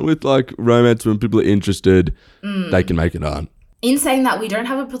just can't with like romance. When people are interested, they can make it hard. In saying that, we don't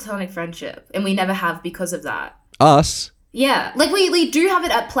have a platonic friendship, and we never have because of that. Us? Yeah. Like, we do have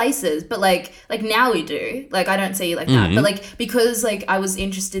it at places, but, like now we do. Like, I don't see you like that. But, like, because, like, I was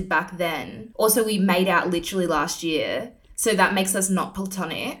interested back then. Also, we made out literally last year, so that makes us not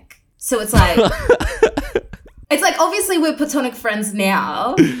platonic. So it's like... It's like, obviously, we're platonic friends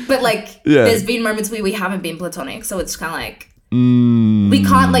now, but, like, there's been moments where we haven't been platonic, so it's kind of like... We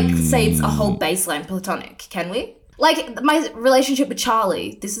can't, like, say it's a whole baseline platonic, can we? Like, my relationship with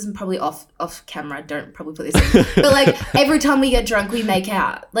Charlie, this is probably off camera, don't probably put this in. But, like, every time we get drunk, we make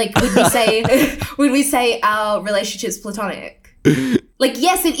out. Like, would we say our relationship's platonic? Like,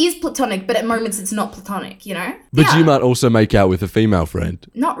 yes, it is platonic, but at moments it's not platonic, But you might also make out with a female friend.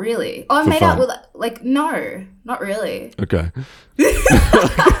 Not really. Oh, I made out with, like, no, not really. Okay.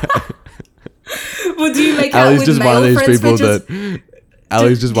 Well, do you make out with male friends?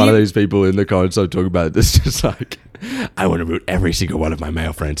 Ali's just one of these people in the comments I'm talking about that's just like, I want to root every single one of my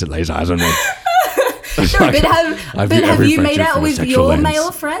male friends that lays eyes on me. No, but have you made out with your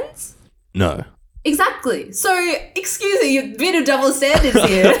male friends? No. Exactly. So, excuse me, a bit of double standards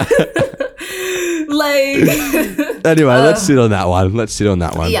here. Like... Anyway, let's sit on that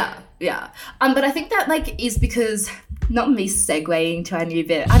one. Yeah. But I think that, like, is because... Not me segueing to our new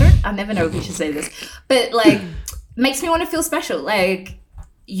bit. I never know if we should say this. But, like, makes me want to feel special. Like,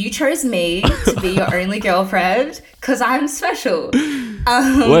 you chose me to be your only girlfriend because I'm special.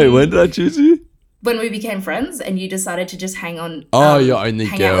 Wait, when did I choose you? when we became friends and you decided to just hang on. You're only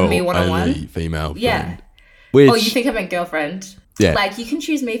hang girl, out with me one-on-one. only female. Yeah. Friend. Which, you think I meant girlfriend? Yeah. Like, you can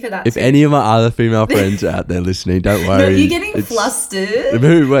choose me for that if too. any of my other female friends are out there listening, don't worry. No, you're getting flustered.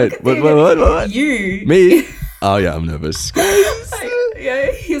 Who? What? You. Me? Oh yeah, I'm nervous.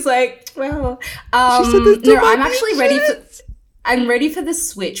 Yeah, he's like, well, She said this to no, my I'm actually bitches. I'm ready for the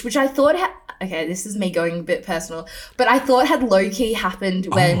switch, which I thought okay, this is me going a bit personal, but I thought had low-key happened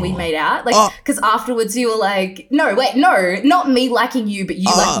when we made out. Like, because afterwards you were like, no, not me liking you, but you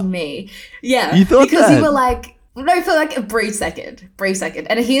liking me. Yeah. You thought because that? you were like, no, for like a brief second.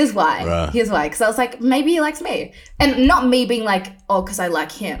 And here's why. Bruh. Here's why. Because I was like, maybe he likes me. And not me being like, oh, because I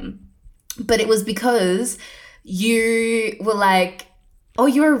like him. But it was because you were like, oh,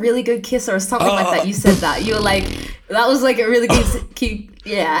 you're a really good kisser or something like that. You said that. You were like, that was like a really good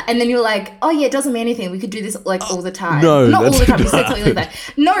yeah. And then you were like, oh yeah, it doesn't mean anything. We could do this like all the time. No, not all that's the time. You said not- something like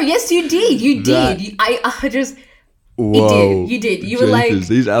that. No, yes, you did. You That- did. I just. Whoa, You did. You were like, these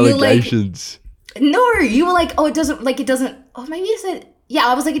you were like, allegations. no, you were like, oh, it doesn't, oh, maybe you said, yeah,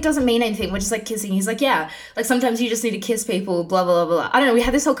 I was like, it doesn't mean anything. We're just like kissing. He's like, yeah, like sometimes you just need to kiss people, blah, blah, blah, blah. I don't know. We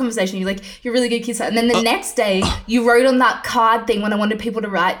had this whole conversation. You're like, you're a really good kisser. And then the next day you wrote on that card thing when I wanted people to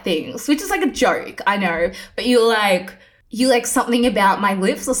write things, which is like a joke, I know. But you like something about my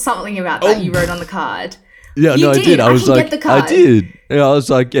lips or something about that you wrote on the card. Yeah, You no, I did. did. I I was can like, get the card. I did. Yeah, I was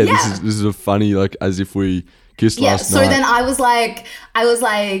like, yeah, Yeah. this is a funny, like, as if we kissed Yeah, last so night. then I was like,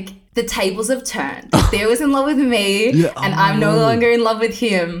 the tables have turned. Theo was in love with me, Yeah, and I'm no longer in love with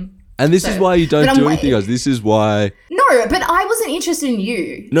him. And this is why you don't but do I'm anything else. This is why. No, but I wasn't interested in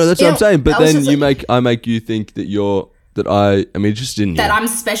you. No, that's what I'm saying. But I was then just I make you think that I am interested in you. that I'm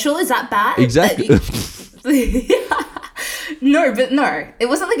special. Is that bad? Exactly. No, but no, it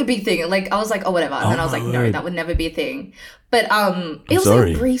wasn't like a big thing. Like I was like, oh, whatever. And then I was like, my no, word. that would never be a thing. But it was sorry.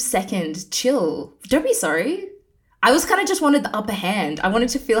 like a brief second. Chill. Don't be sorry. I was kind of just wanted the upper hand. I wanted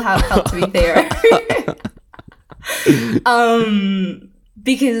to feel how it felt to be there.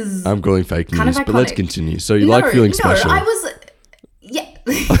 Because I'm calling fake kind news, of but let's iconic. continue. So you like feeling special. I was,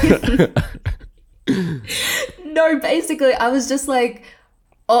 yeah. No, basically, I was just like,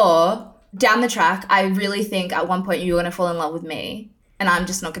 oh, down the track, I really think at one point you're going to fall in love with me and I'm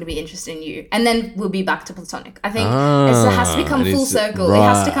just not going to be interested in you. And then we'll be back to Platonic. I think it has to become full circle. right. It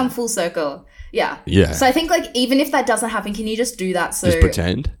has to come full circle. Yeah. Yeah. So I think like even if that doesn't happen, can you just do that? So Just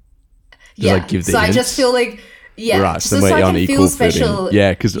pretend. yeah. like, give the so I hints? just feel like Right, just so so we're I on can equal feel footing. special.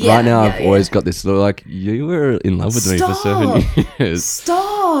 Yeah, because right now I've yeah. always got this look like, you were in love with me for 7 years.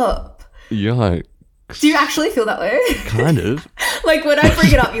 Stop. Yeah, Do you actually feel that way? kind of. Like when I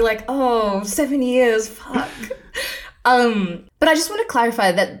bring it up, you're like, oh, 7 years, fuck. But I just want to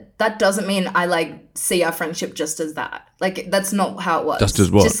clarify that doesn't mean I like see our friendship just as that. Like that's not how it was. Just as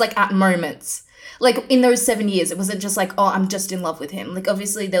what? Just like at moments. Like in those 7 years, it wasn't just like, oh, I'm just in love with him. Like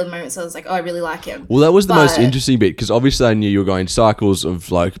obviously there were moments I was like, oh, I really like him. Well, that was the most But- interesting bit because obviously I knew you were going cycles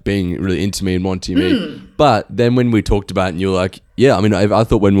of like being really into me and wanting me. But then when we talked about it and you were like, yeah, I mean, I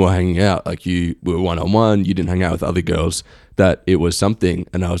thought when we were hanging out, like you were one-on-one, you didn't hang out with other girls, that it was something.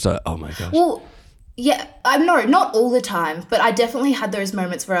 And I was like, oh my gosh. Well, yeah, not all the time, but I definitely had those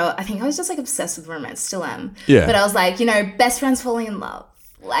moments where I think I was just like obsessed with romance, still am. Yeah. But I was like, best friends falling in love.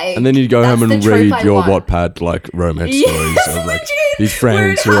 Like, And then you'd go that's home and the trope read I your want. Wattpad like romance Yeah, stories of like legit, these where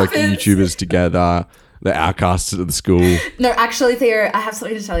friends it who are like happens. YouTubers together, the outcasts at the school. No, actually, Theo, I have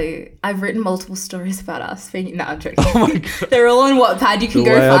something to tell you. I've written multiple stories about us. No, I'm joking. Oh my god. They're all on Wattpad. You can The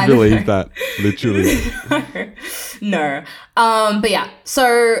go way I find them. believe that, literally. No. But yeah,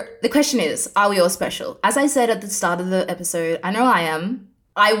 so the question is, are we all special? As I said at the start of the episode, I know I am.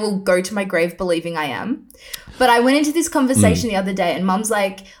 I will go to my grave believing I am. But I went into this conversation the other day and Mum's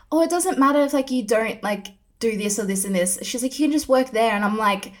like, oh, it doesn't matter if like you don't like do this or this and this. She's like, you can just work there. And I'm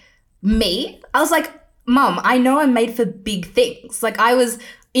like, me? I was like, Mum, I know I'm made for big things. Like I was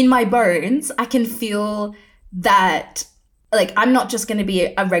in my bones. I can feel that like I'm not just going to be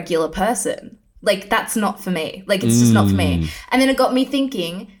a regular person. Like that's not for me. Like it's just not for me. And then it got me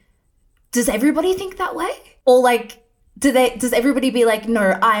thinking, does everybody think that way? Or like, does everybody be like,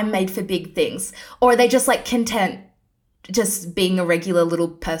 no, I'm made for big things? Or are they just like content just being a regular little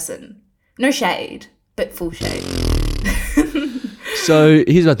person? No shade, but full shade. So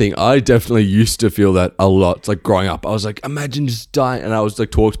here's my thing. I definitely used to feel that a lot. It's like growing up, I was like, imagine just dying. And I was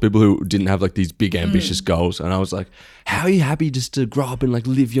like, talk to people who didn't have like these big ambitious goals. And I was like, how are you happy just to grow up and like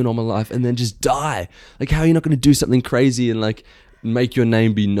live your normal life and then just die? Like, how are you not going to do something crazy and like make your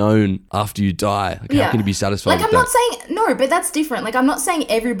name be known after you die? Like, how can you be satisfied Like, with I'm that? not saying, no, but that's different. Like, I'm not saying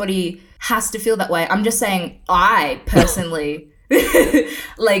everybody has to feel that way. I'm just saying I personally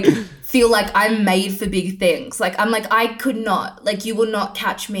like feel like I'm made for big things. Like I'm like, I could not, like you will not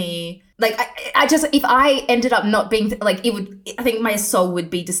catch me. Like I just, if I ended up not being like it would, I think my soul would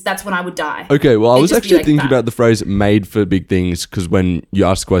be just, that's when I would die. Okay, well I was actually like thinking about the phrase made for big things, because when you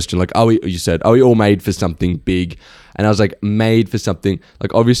asked the question like you said, are we all made for something big? And I was like, made for something,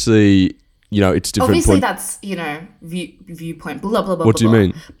 like obviously, you know, it's different. Obviously that's, you know, viewpoint, blah, blah, blah, what do you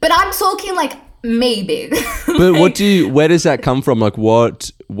mean? But I'm talking like me big. But where does that come from? Like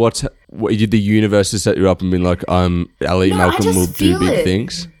what did the universe has set you up and been like, Ellie Malcolm will do big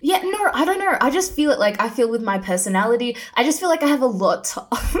things? Yeah, no, I don't know. I just feel it, like I feel with my personality, I just feel like I have a lot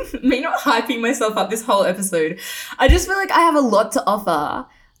to me not hyping myself up this whole episode. I just feel like I have a lot to offer,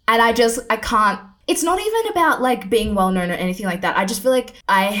 and I can't. It's not even about like being well known or anything like that. I just feel like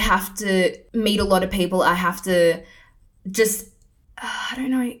I have to meet a lot of people. I have to just I don't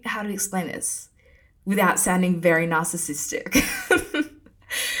know how to explain this without sounding very narcissistic.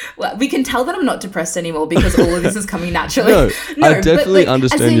 Well, we can tell that I'm not depressed anymore because all of this is coming naturally. No, I definitely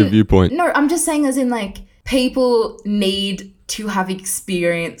understand your viewpoint. No, I'm just saying as in like people need to have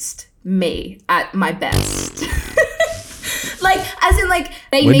experienced me at my best. Like as in like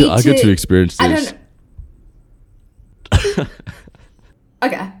they when need to. I get to experience this? I don't know.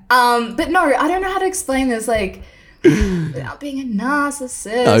 Okay. But no, I don't know how to explain this. Like. Without being a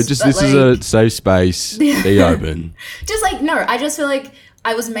narcissist. No, just this is a safe space. Be open. Just like, no, I just feel like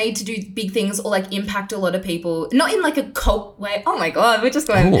I was made to do big things or like impact a lot of people. Not in like a cult way. Oh my God, we're just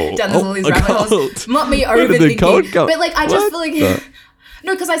going down all these rabbit holes. Not me overthinking. But like, I just feel like,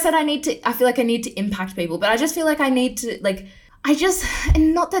 no, because I said I feel like I need to impact people. But I just feel like I need to like,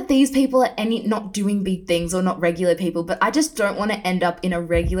 and not that these people are not doing big things or not regular people, but I just don't want to end up in a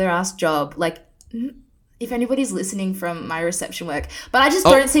regular ass job. Like, if anybody's listening from my reception work, but I just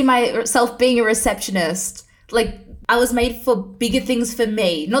don't see myself being a receptionist. Like I was made for bigger things for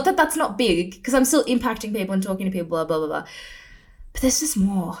me. Not that that's not big, because I'm still impacting people and talking to people, blah, blah, blah, blah. But there's just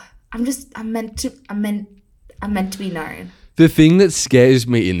more. I'm meant to be known. The thing that scares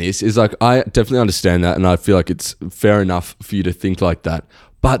me in this is like, I definitely understand that. And I feel like it's fair enough for you to think like that.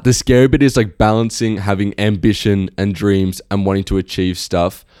 But the scary bit is like balancing having ambition and dreams and wanting to achieve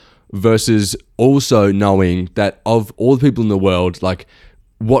stuff versus also knowing that of all the people in the world, like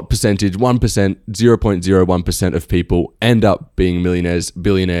what percentage, 1%, 0.01% of people end up being millionaires,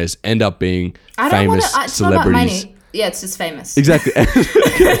 billionaires, end up being famous celebrities. Not about money. Yeah, it's just famous. Exactly.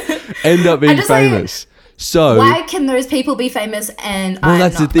 End up being famous. So why can those people be famous and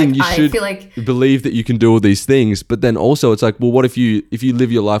that's the thing. Like, you should believe that you can do all these things, but then also it's like, well, what if you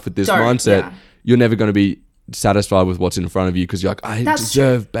live your life with this mindset, you're never going to be satisfied with what's in front of you because you're like, I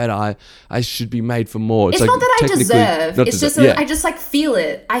deserve better. I should be made for more. It's like, not that I deserve. It's just that I just like feel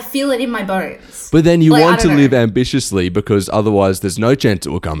it. I feel it in my bones. But then you want to live ambitiously because otherwise there's no chance it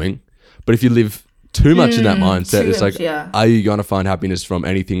will coming. But if you live too much in that mindset, it's like, are you going to find happiness from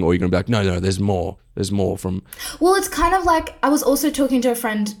anything, or are you going to be like, no, there's more. There's more from. Well, it's kind of like I was also talking to a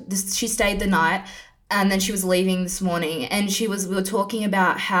friend. She stayed the night, and then she was leaving this morning, and we were talking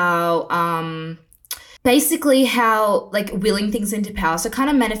about how basically how like willing things into power, so kind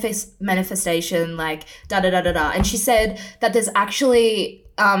of manifestation, like da. And she said that there's actually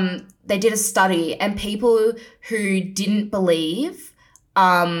they did a study, and people who didn't believe,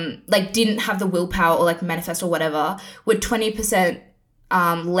 like didn't have the willpower or like manifest or whatever, were 20%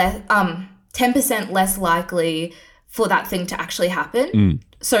 less 10% less likely for that thing to actually happen.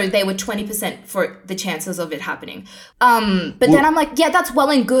 So they were 20% for the chances of it happening. Then I'm like, yeah, that's well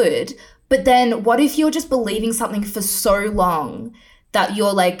and good. But then what if you're just believing something for so long that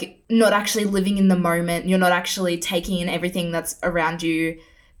you're like not actually living in the moment, you're not actually taking in everything that's around you,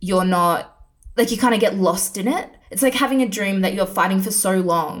 you're not, like you kind of get lost in it. It's like having a dream that you're fighting for so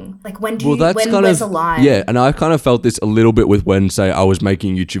long. Like where's the line? Yeah, and I kind of felt this a little bit with when, say, I was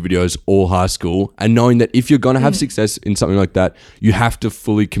making YouTube videos all high school, and knowing that if you're going to have success in something like that, you have to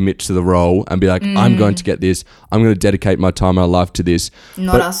fully commit to the role and be like, I'm going to get this. I'm going to dedicate my time, my life to this.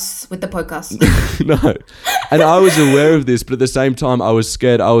 Not us with the podcast. No. And I was aware of this, but at the same time, I was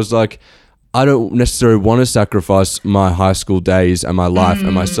scared. I was like, I don't necessarily want to sacrifice my high school days and my life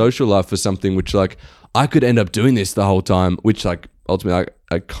and my social life for something which like I could end up doing this the whole time, which like ultimately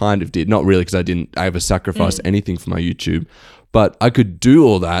I kind of did. Not really, because I ever sacrificed anything for my YouTube. But I could do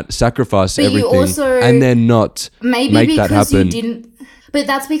all that, sacrifice everything, and then not make that happen. But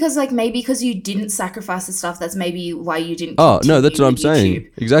that's because, like, maybe because you didn't sacrifice the stuff, that's maybe why you didn't no, that's what I'm saying.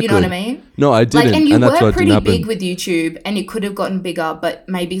 YouTube. Exactly. You know what I mean? No, I didn't. Like, and you that's why were it didn't pretty happen. big with YouTube, and it could have gotten bigger, but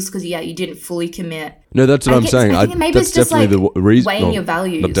maybe it's because, you didn't fully commit. No, that's what I'm saying. I think maybe that's it's just, definitely like, the reason. weighing your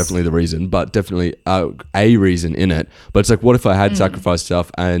values. Not definitely the reason, but definitely a reason in it. But it's like, what if I had sacrificed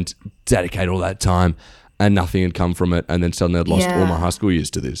stuff and dedicated all that time and nothing had come from it, and then suddenly I'd lost all my high school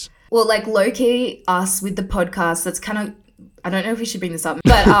years to this? Well, like, low-key, us with the podcast, that's kind of, I don't know if we should bring this up,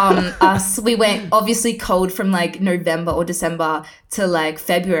 but us, we went obviously cold from, like, November or December to, like,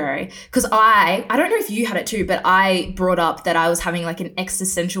 February. Because I don't know if you had it too, but I brought up that I was having, like, an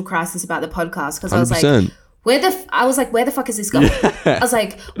existential crisis about the podcast. Because I was like, where the fuck is this going? I was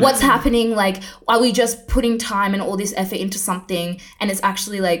like, what's happening? Like, are we just putting time and all this effort into something and it's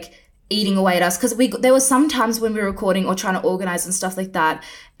actually, like, eating away at us? Because there were some times when we were recording or trying to organize and stuff like that,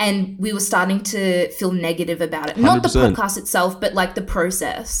 and we were starting to feel negative about it. 100%. Not the podcast itself, but, like, the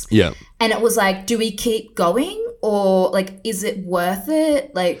process. Yeah. And it was like, do we keep going, or, like, is it worth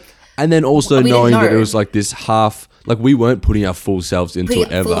it? Like, and then also knowing that it was like this half, like, we weren't putting our full selves into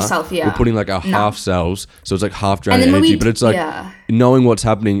it ever. We're putting, like, our half selves, so it's like half drained energy. But it's like, knowing what's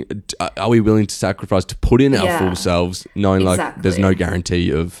happening, are we willing to sacrifice to put in our full selves, knowing like there's no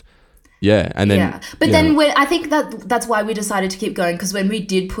guarantee of. And then but then when I think that's why we decided to keep going, because when we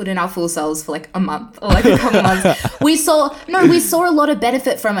did put in our full selves for, like, a month or, like, a couple months, we saw a lot of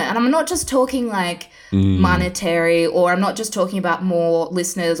benefit from it. And I'm not just talking, like, monetary, or I'm not just talking about more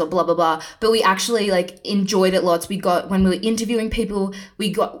listeners or blah blah blah, but we actually, like, enjoyed it lots. We got, when we were interviewing people,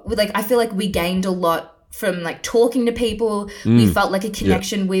 I feel like we gained a lot from, like, talking to people. We felt like a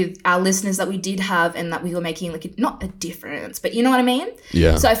connection with our listeners that we did have, and that we were making, like, not a difference, but you know what I mean?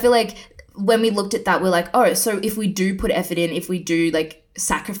 Yeah. So I feel like when we looked at that, we're like, oh, so if we do put effort in, if we do, like,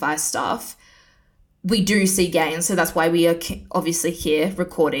 sacrifice stuff, we do see gains. So that's why we are obviously here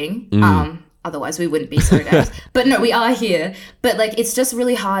recording. Otherwise we wouldn't be so days. But no, we are here. But, like, it's just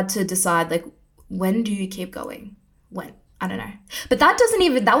really hard to decide, like, when do you keep going? When? I don't know. But that wasn't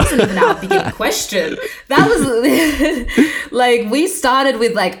even our beginning question. That was like, we started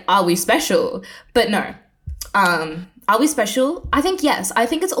with, like, are we special? But no. Are we special? I think yes. I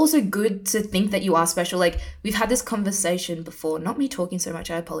think it's also good to think that you are special. Like, we've had this conversation before, not me talking so much,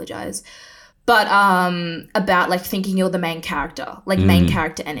 I apologize. But about, like, thinking you're the main character, like, main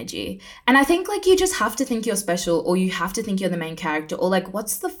character energy. And I think, like, you just have to think you're special, or you have to think you're the main character, or, like,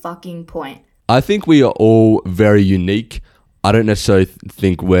 what's the fucking point? I think we are all very unique. I don't necessarily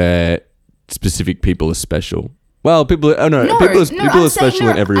think where specific people are special. Well, people are special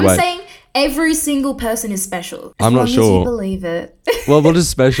in every way. I'm saying every single person is special. I'm not sure. As you believe it. Well, what is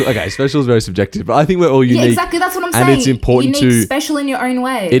special? Okay, special is very subjective, but I think we're all unique. Yeah, exactly. That's what I'm saying. And it's important unique, special in your own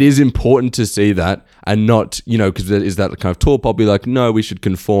way. It is important to see that, and not, because there is that kind of talk. I'll be like, no, we should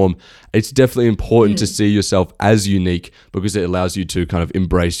conform. It's definitely important to see yourself as unique, because it allows you to kind of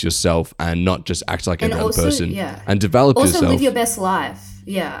embrace yourself and not just act like every other person, and develop yourself. Also live your best life.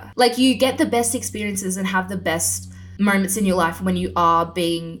 Yeah. Like, you get the best experiences and have the best moments in your life when you are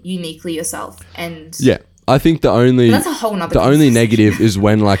being uniquely yourself. And I think the only negative is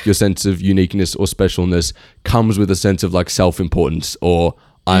when, like, your sense of uniqueness or specialness comes with a sense of, like, self-importance, or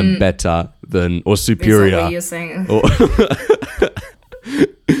I'm better than, or superior. Is that what you're saying? Not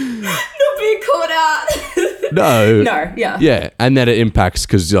being caught out. No, yeah, and that it impacts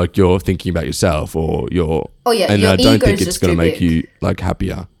because, like, you're thinking about yourself, or you're. Oh yeah, and your I don't think ego's it's going to make you, like,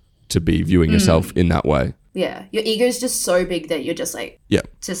 happier to be viewing yourself in that way. Yeah, your ego is just so big that you're just, like, you're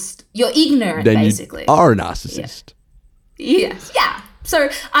ignorant, then basically. You are a narcissist. Yeah. So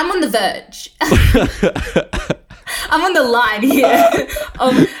I'm on the verge. I'm on the line here.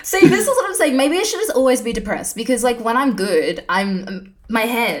 See, this is what I'm saying. Maybe I should just always be depressed, because, like, when I'm good, my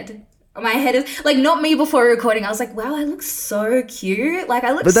head is, like, not me before recording. I was like, wow, I look so cute. Like,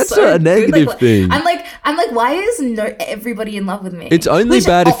 I look so good. But that's not a negative thing. I'm like, why is everybody in love with me? It's only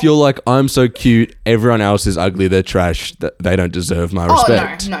bad if you're like, I'm so cute, everyone else is ugly, they're trash, they don't deserve my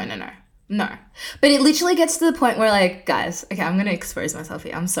respect. No. But it literally gets to the point where, like, guys, okay, I'm going to expose myself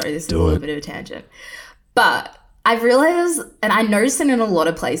here. I'm sorry, this is a little bit of a tangent. But I've realized, and I notice it in a lot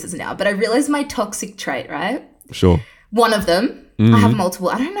of places now, but I realized my toxic trait, right? Sure. One of them, I have multiple.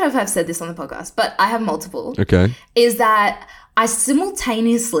 I don't know if I've said this on the podcast, but I have multiple. Okay. Is that I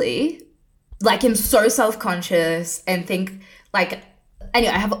simultaneously, like, am so self-conscious and think, like,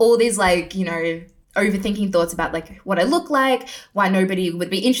 anyway, I have all these, like, overthinking thoughts about, like, what I look like, why nobody would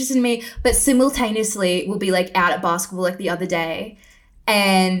be interested in me, but simultaneously will be, like, out at basketball, like, the other day,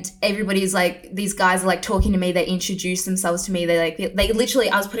 And everybody's like, these guys are like talking to me. They introduce themselves to me. They literally,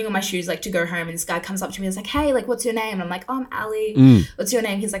 I was putting on my shoes like to go home, and this guy comes up to me and is like, hey, like, what's your name? And I'm like, oh, I'm Ali. What's your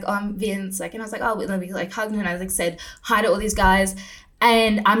name? He's like, oh, I'm Vince. Like, and I was like, oh, let me like hug him. And I like said hi to all these guys.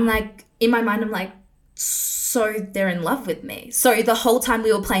 And I'm like, in my mind, I'm like, so they're in love with me. So the whole time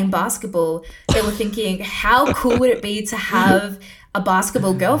we were playing basketball, they were thinking, how cool would it be to have a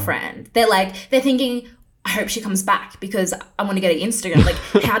basketball girlfriend? They're thinking, I hope she comes back because I want to get her Instagram. Like,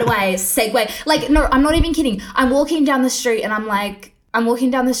 how do I segue? Like, no, I'm not even kidding. I'm walking down the street and I'm like,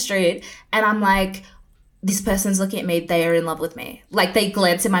 this person's looking at me. They are in love with me. Like, they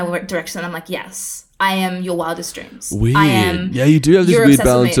glance in my direction and I'm like, yes, I am your wildest dreams. Weird. I am. Yeah, you do have this weird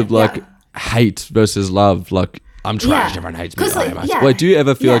balance of like hate versus love. Like, I'm trash. Everyone hates me. I hate myself. Wait, do you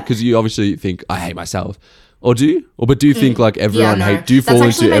ever feel like, because you obviously think I hate myself. Or do you? But do you think like everyone hates? Do you fall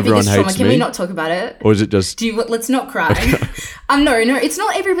into everyone hates me? Can we not talk about it? Or is it just? Let's not cry. No, it's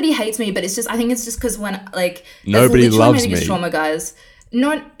not everybody hates me, but it's just, I think it's just because when like nobody loves me. Trauma, guys.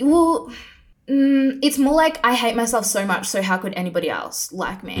 No, well, it's more like I hate myself so much. So how could anybody else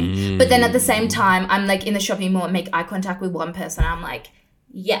like me? But then at the same time, I'm like in the shopping mall and make eye contact with one person. I'm like,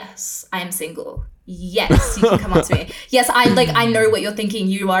 yes, I am single. Yes, you can come up to me. Yes, I know what you're thinking.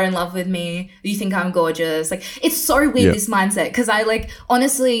 You are in love with me. You think I'm gorgeous. Like, it's so weird, this mindset, because I like,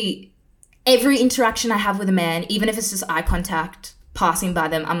 honestly, every interaction I have with a man, even if it's just eye contact, passing by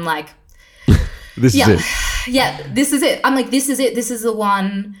them, I'm like, this is it. Yeah, this is it. I'm like, this is it. This is the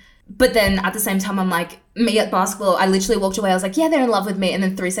one. But then at the same time, I'm like, me at basketball, I literally walked away. I was like, yeah, they're in love with me. And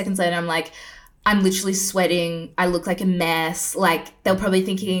then 3 seconds later, I'm like, I'm literally sweating. I look like a mess. Like, they're probably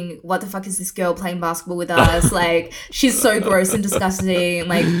thinking, what the fuck is this girl playing basketball with us? Like, she's so gross and disgusting.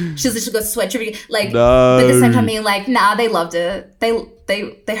 Like, she's literally got sweat dripping. Like, no. But at the same time being like, nah, they loved it.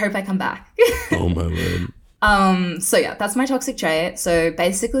 They hope I come back. Oh my word. So yeah, that's my toxic trait. So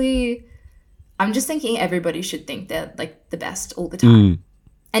basically, I'm just thinking everybody should think they're like the best all the time.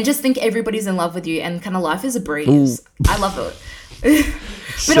 And just think everybody's in love with you, and kind of life is a breeze. I love it.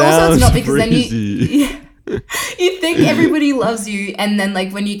 But also it's not, because breezy. then you think everybody loves you, and then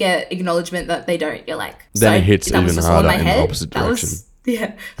like when you get acknowledgement that they don't, you're like, then it hits even harder in the opposite direction.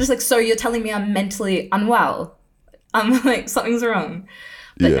 Just like, so you're telling me I'm mentally unwell. I'm like, something's wrong.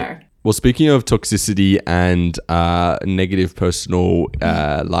 But no. Well, speaking of toxicity and negative personal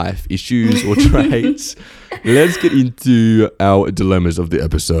life issues or traits, let's get into our dilemmas of the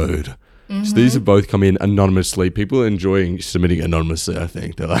episode. So these have both come in anonymously. People are enjoying submitting anonymously, I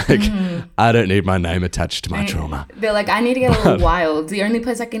think. They're like, I don't need my name attached to my trauma. They're like, I need to get a little wild. The only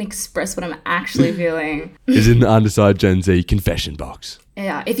place I can express what I'm actually feeling is in the Underside Gen Z confession box.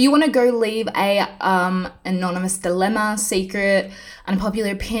 Yeah. If you want to go leave a anonymous dilemma, secret,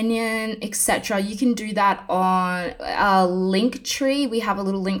 unpopular opinion, etc., you can do that on our link tree. We have a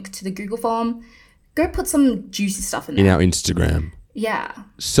little link to the Google form. Go put some juicy stuff in there. In our Instagram. Yeah.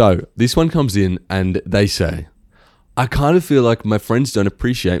 So this one comes in and they say, I kind of feel like my friends don't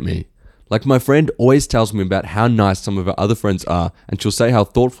appreciate me. Like, my friend always tells me about how nice some of her other friends are, and she'll say how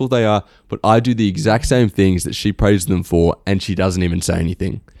thoughtful they are, but I do the exact same things that she praises them for, and she doesn't even say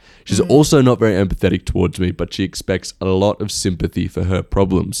anything. She's also not very empathetic towards me, but she expects a lot of sympathy for her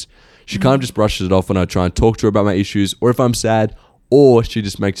problems. She kind of just brushes it off when I try and talk to her about my issues, or if I'm sad, or she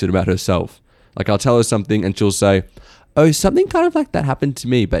just makes it about herself. Like, I'll tell her something and she'll say, oh, something kind of like that happened to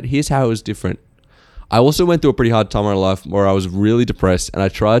me, but here's how it was different. I also went through a pretty hard time in my life where I was really depressed, and I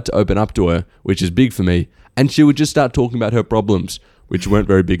tried to open up to her, which is big for me, and she would just start talking about her problems, which weren't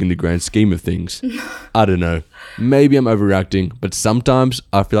very big in the grand scheme of things. I don't know. Maybe I'm overreacting, but sometimes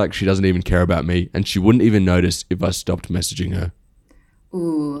I feel like she doesn't even care about me, and she wouldn't even notice if I stopped messaging her.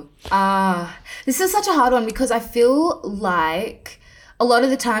 Ooh. This is such a hard one, because I feel like a lot of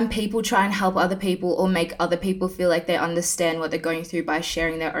the time people try and help other people or make other people feel like they understand what they're going through by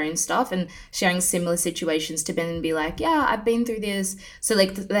sharing their own stuff and sharing similar situations to them and be like, yeah, I've been through this. So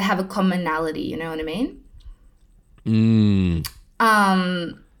like they have a commonality, you know what I mean?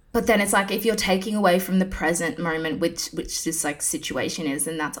 But then it's like, if you're taking away from the present moment, which this like situation is,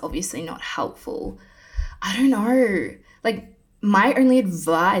 then that's obviously not helpful. I don't know. Like, my only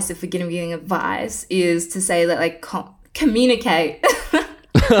advice, if we're giving advice, is to say that like communicate.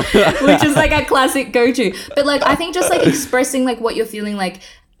 Which is like a classic go-to. But like, I think just like expressing like what you're feeling, like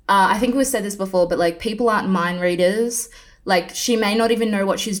I think we've said this before, but like, people aren't mind readers. Like, she may not even know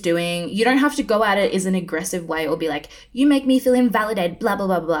what she's doing. You don't have to go at it as an aggressive way or be like, you make me feel invalidated, blah blah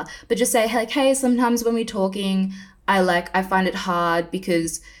blah blah, but just say like, hey, sometimes when we're talking, I find it hard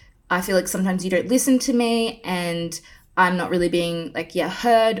because I feel like sometimes you don't listen to me, and I'm not really being like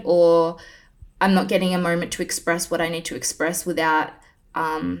heard, or I'm not getting a moment to express what I need to express without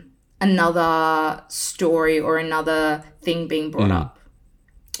another story or another thing being brought up,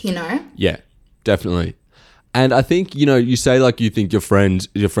 you know? Yeah, definitely. And I think, you say like you think your friend,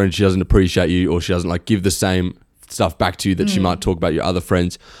 she doesn't appreciate you, or she doesn't like give the same stuff back to you that she might talk about your other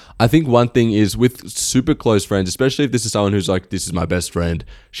friends. I think one thing is with super close friends, especially if this is someone who's like, this is my best friend,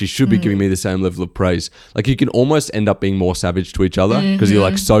 she should be giving me the same level of praise. Like you can almost end up being more savage to each other because you're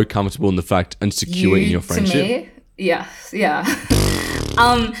like so comfortable in the fact and secure in your friendship. To me? Yeah.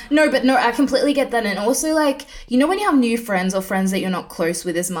 No, I completely get that. And also like, when you have new friends or friends that you're not close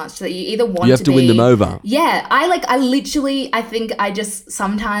with as much, that you either want to You have to win them over. Yeah. I think I just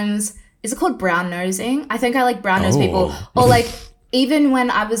sometimes, is it called brown nosing? I think I like brown nose people. Or like, even when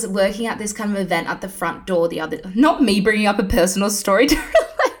I was working at this kind of event at the front door not me bringing up a personal story to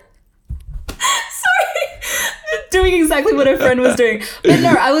doing exactly what her friend was doing. But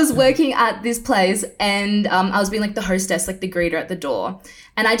no, I was working at this place and I was being like the hostess, like the greeter at the door.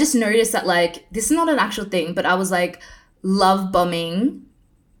 And I just noticed that like, this is not an actual thing, but I was like love bombing,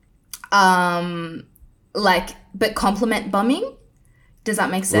 but compliment bombing. Does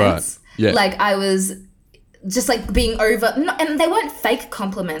that make sense? Right. Yeah. Like I was just like being over, and they weren't fake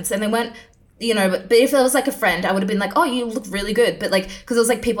compliments and they weren't, but if it was like a friend, I would have been like, oh, you look really good. But like, because it was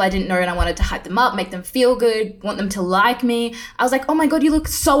like people I didn't know and I wanted to hype them up, make them feel good, want them to like me. I was like, oh my God, you look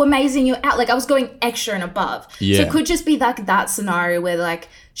so amazing. You're out. Like I was going extra and above. Yeah. So it could just be like that scenario where like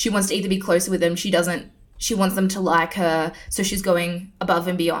she wants to either be closer with them. She wants them to like her. So she's going above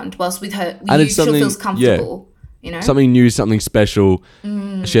and beyond. Whilst with her, she feels comfortable. Yeah. Something new, something special.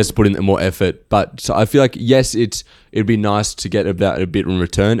 She has to put in more effort. But so I feel like, yes, it'd be nice to get about a bit in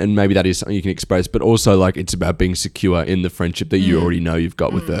return, and maybe that is something you can express. But also, like, it's about being secure in the friendship that you already know you've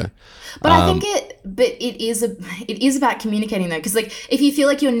got with her. But I think it is about communicating though, because like if you feel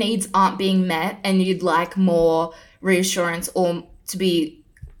like your needs aren't being met and you'd like more reassurance or to be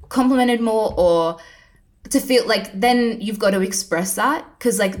complimented more or to feel like, then you've got to express that,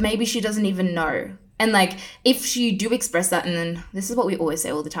 because like maybe she doesn't even know. And like, if you do express that, and then this is what we always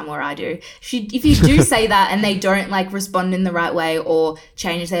say all the time, or I do, if you do say that and they don't like respond in the right way or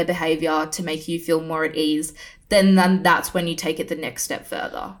change their behavior to make you feel more at ease, then that's when you take it the next step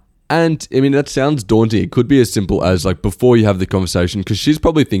further. And I mean, that sounds daunting. It could be as simple as like before you have the conversation, because she's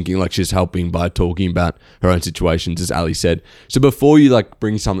probably thinking like she's helping by talking about her own situations, as Ali said. So before you like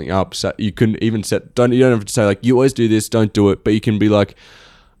bring something up, so you can even you don't have to say like, you always do this, don't do it. But you can be like,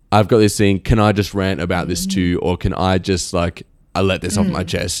 I've got this thing, can I just rant about this too? Or can I just like, I let this off my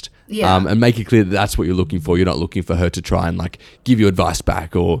chest? Yeah. And make it clear that that's what you're looking for. You're not looking for her to try and like give you advice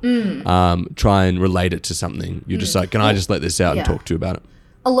back or try and relate it to something. You're just like, can I just let this out and talk to you about it?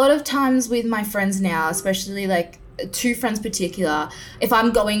 A lot of times with my friends now, especially like two friends particular, if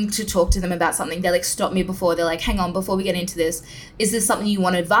I'm going to talk to them about something, they like stop me before. They're like, hang on, before we get into this, is this something you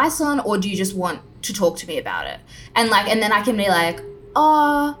want advice on, or do you just want to talk to me about it? And then I can be like,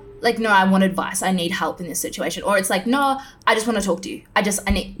 oh, like, no, I want advice. I need help in this situation. Or it's like, no, I just want to talk to you. I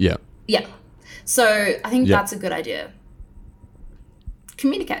need. Yeah. Yeah. So I think that's a good idea.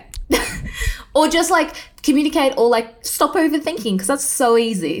 Communicate. Or just like communicate, or like stop overthinking, because that's so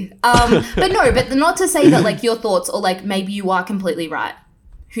easy. But not to say that like your thoughts, or like maybe you are completely right.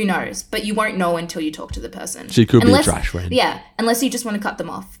 Who knows? But you won't know until you talk to the person. She could be a trash friend. Yeah. Unless you just want to cut them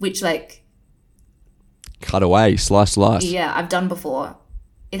off, which like, cut away, slice. Yeah, I've done before.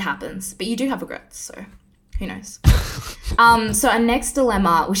 It happens. But you do have regrets, so who knows? So our next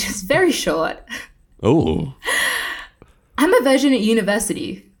dilemma, which is very short. Oh. I'm a virgin at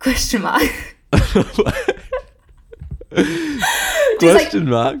university, question mark. Question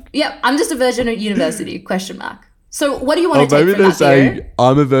mark? Yep, I'm just a virgin at university, question mark. So what do you want to take maybe from they're that saying, video?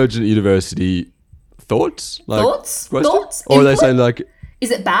 I'm a virgin at university. Thoughts? Like, Thoughts? question? Thoughts? Or are they Input? saying like,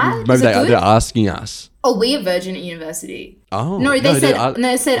 is it bad? maybe Is it good? they're asking us. Oh, we are virgin at university. Oh. No,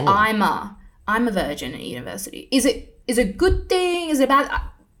 they said oh. I'm a virgin at university. Is it a good thing? Is it bad?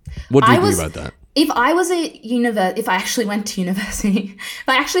 What do you think about that? If I was if I actually went to university, if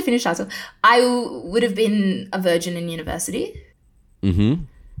I actually finished high school, I would have been a virgin in university. Mm-hmm.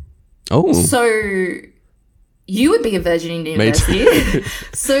 Oh. So you would be a virgin in university.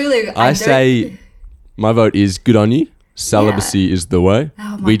 So like, I say my vote is good on you. Celibacy is the way.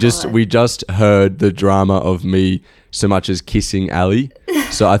 Oh my we God. just heard the drama of me so much as kissing Ali.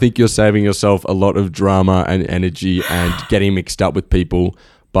 So I think you're saving yourself a lot of drama and energy and getting mixed up with people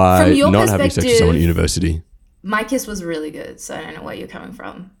by not having sex with someone at university. My kiss was really good, so I don't know where you're coming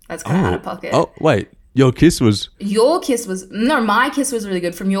from. That's kind of out of pocket. Oh, wait. Your kiss was... My kiss was really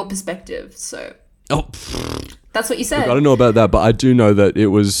good from your perspective, so... Oh, That's what you said. Look, I don't know about that, but I do know that it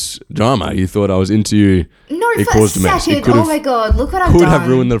was drama. You thought I was into you. No, it for caused a a mess. second. Oh my God, look what I've Could done. have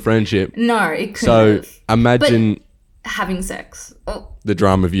ruined the friendship. No, it couldn't So have. imagine having sex. Oh. the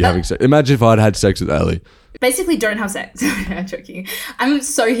drama of you having sex. Imagine if I'd had sex with Ali. Basically, don't have sex. I'm joking. I'm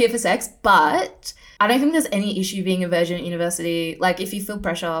so here for sex, but I don't think there's any issue being a virgin at university. Like, if you feel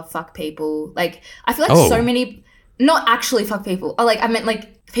pressure, fuck people. Like, I feel like so many, not actually fuck people. Oh, like, I meant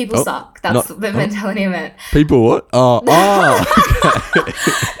like people suck. That's the mentality I meant. People what? Okay. Not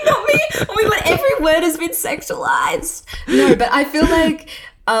me. Oh my God, every word has been sexualized. No, but I feel like,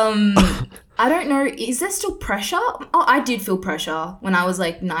 I don't know, is there still pressure? Oh, I did feel pressure when I was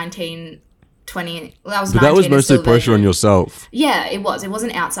like 19, 20. Well, I was 19. But that was mostly pressure on yourself. Yeah, it was. It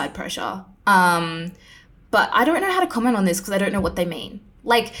wasn't outside pressure. But I don't know how to comment on this because I don't know what they mean.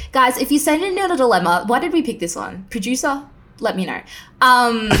 Like, guys, if you send in a dilemma, why did we pick this one? Producer, let me know.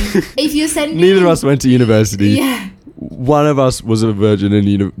 If you send Neither of us went to university. Yeah. One of us was a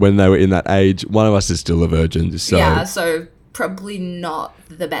virgin when they were in that age. One of us is still a virgin. So. Yeah, so probably not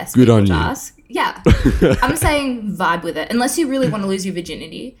the best. Good on you. Ask. Yeah. I'm saying vibe with it. Unless you really want to lose your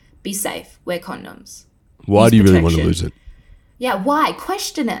virginity, be safe. Wear condoms. Why do you really want to lose it? Yeah, why?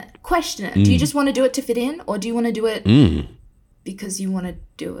 Question it. Do you just want to do it to fit in, or do you want to do it because you want to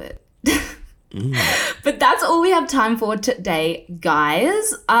do it? But that's all we have time for today,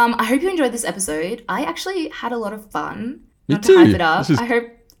 guys. I hope you enjoyed this episode. I actually had a lot of fun. Not to hype it up. I hope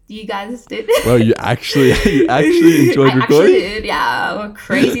you guys did. Well, you actually enjoyed recording? Actually did, yeah.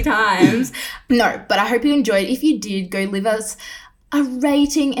 Crazy times. No, but I hope you enjoyed. If you did, go leave us a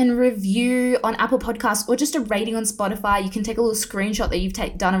rating and review on Apple Podcasts or just a rating on Spotify. You can take a little screenshot that you've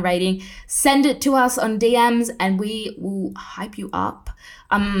done a rating, send it to us on DMs, and we will hype you up.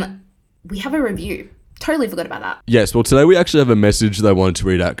 We have a review. Totally forgot about that. Yes, well, today we actually have a message that I wanted to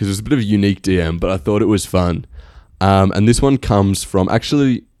read out because it was a bit of a unique DM, but I thought it was fun. And this one comes from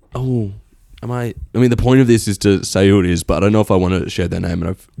the point of this is to say who it is, but I don't know if I want to share their name,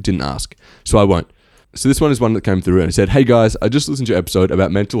 and I didn't ask, so I won't. So this one is one that came through and it said, "Hey guys, I just listened to your episode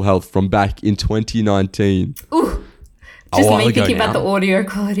about mental health from back in 2019. Ooh, just me thinking about the audio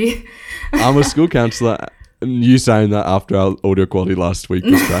quality. I'm a school counsellor, and you saying that after our audio quality last week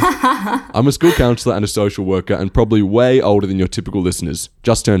was crap. I'm a school counsellor and a social worker and probably way older than your typical listeners,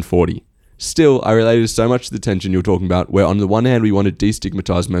 just turned 40. Still, I related so much to the tension you're talking about, where on the one hand we want to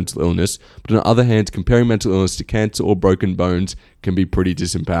destigmatize mental illness, but on the other hand, comparing mental illness to cancer or broken bones can be pretty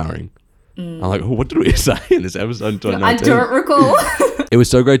disempowering." I'm like, what did we say in this episode in 2019? I don't recall. It was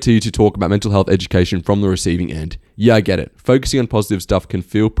so great to you to talk about mental health education from the receiving end. Yeah, I get it. Focusing on positive stuff can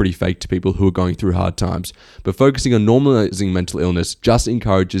feel pretty fake to people who are going through hard times, but focusing on normalizing mental illness just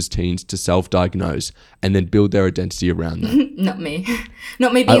encourages teens to self-diagnose and then build their identity around that. Not me.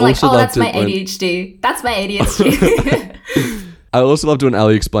 Not me being like, that's my ADHD. That's my ADHD. I also loved when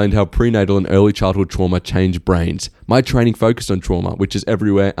Ali explained how prenatal and early childhood trauma change brains. My training focused on trauma, which is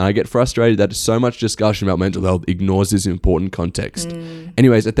everywhere, and I get frustrated that so much discussion about mental health ignores this important context.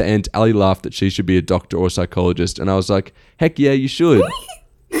 Anyways, at the end, Ali laughed that she should be a doctor or a psychologist, and I was like, heck yeah, you should.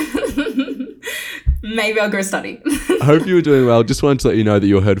 Maybe I'll go study. I hope you were doing well. Just wanted to let you know that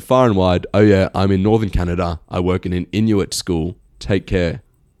you're heard far and wide. Oh yeah, I'm in Northern Canada. I work in an Inuit school. Take care.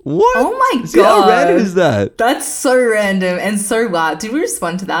 What? Oh my God. How random is that? That's so random and so wild. Did we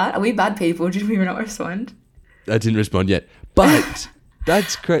respond to that? Are we bad people? Did we not respond? I didn't respond yet. But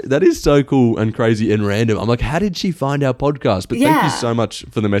that is so cool and crazy and random. I'm like, how did she find our podcast? But thank you so much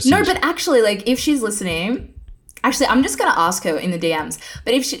for the message. No, but actually, like, if she's listening... Actually, I'm just going to ask her in the DMs.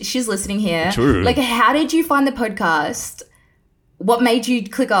 But if she's listening here... True. Like, how did you find the podcast? What made you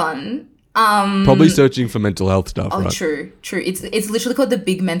click on... Probably searching for mental health stuff, right? True. It's literally called the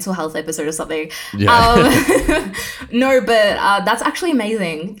Big Mental Health episode or something. Yeah. No, but that's actually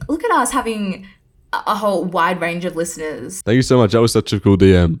amazing. Look at us having a whole wide range of listeners. Thank you so much. That was such a cool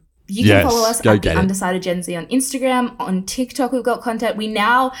DM. You can follow us at the Undecided Gen Z on Instagram. On TikTok, we've got content. We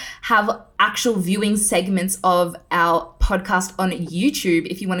now have actual viewing segments of our podcast on YouTube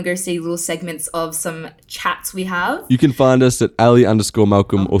if you want to go see little segments of some chats we have. You can find us at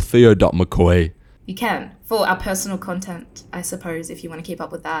Ali_Malcolm or Theo.McCoy. You can, for our personal content, I suppose, if you want to keep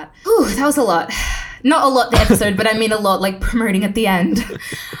up with that. Whew, that was a lot. Not a lot the episode, but I mean a lot like promoting at the end.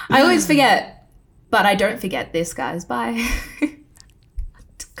 I always forget, but I don't forget this, guys. Bye.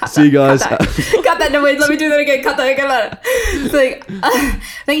 See you guys. Cut that. No, wait, let me do that again. Cut that. So,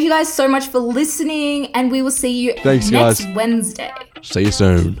 thank you guys so much for listening, and we will see you next Wednesday. See you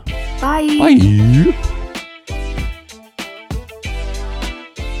soon. Bye. Bye.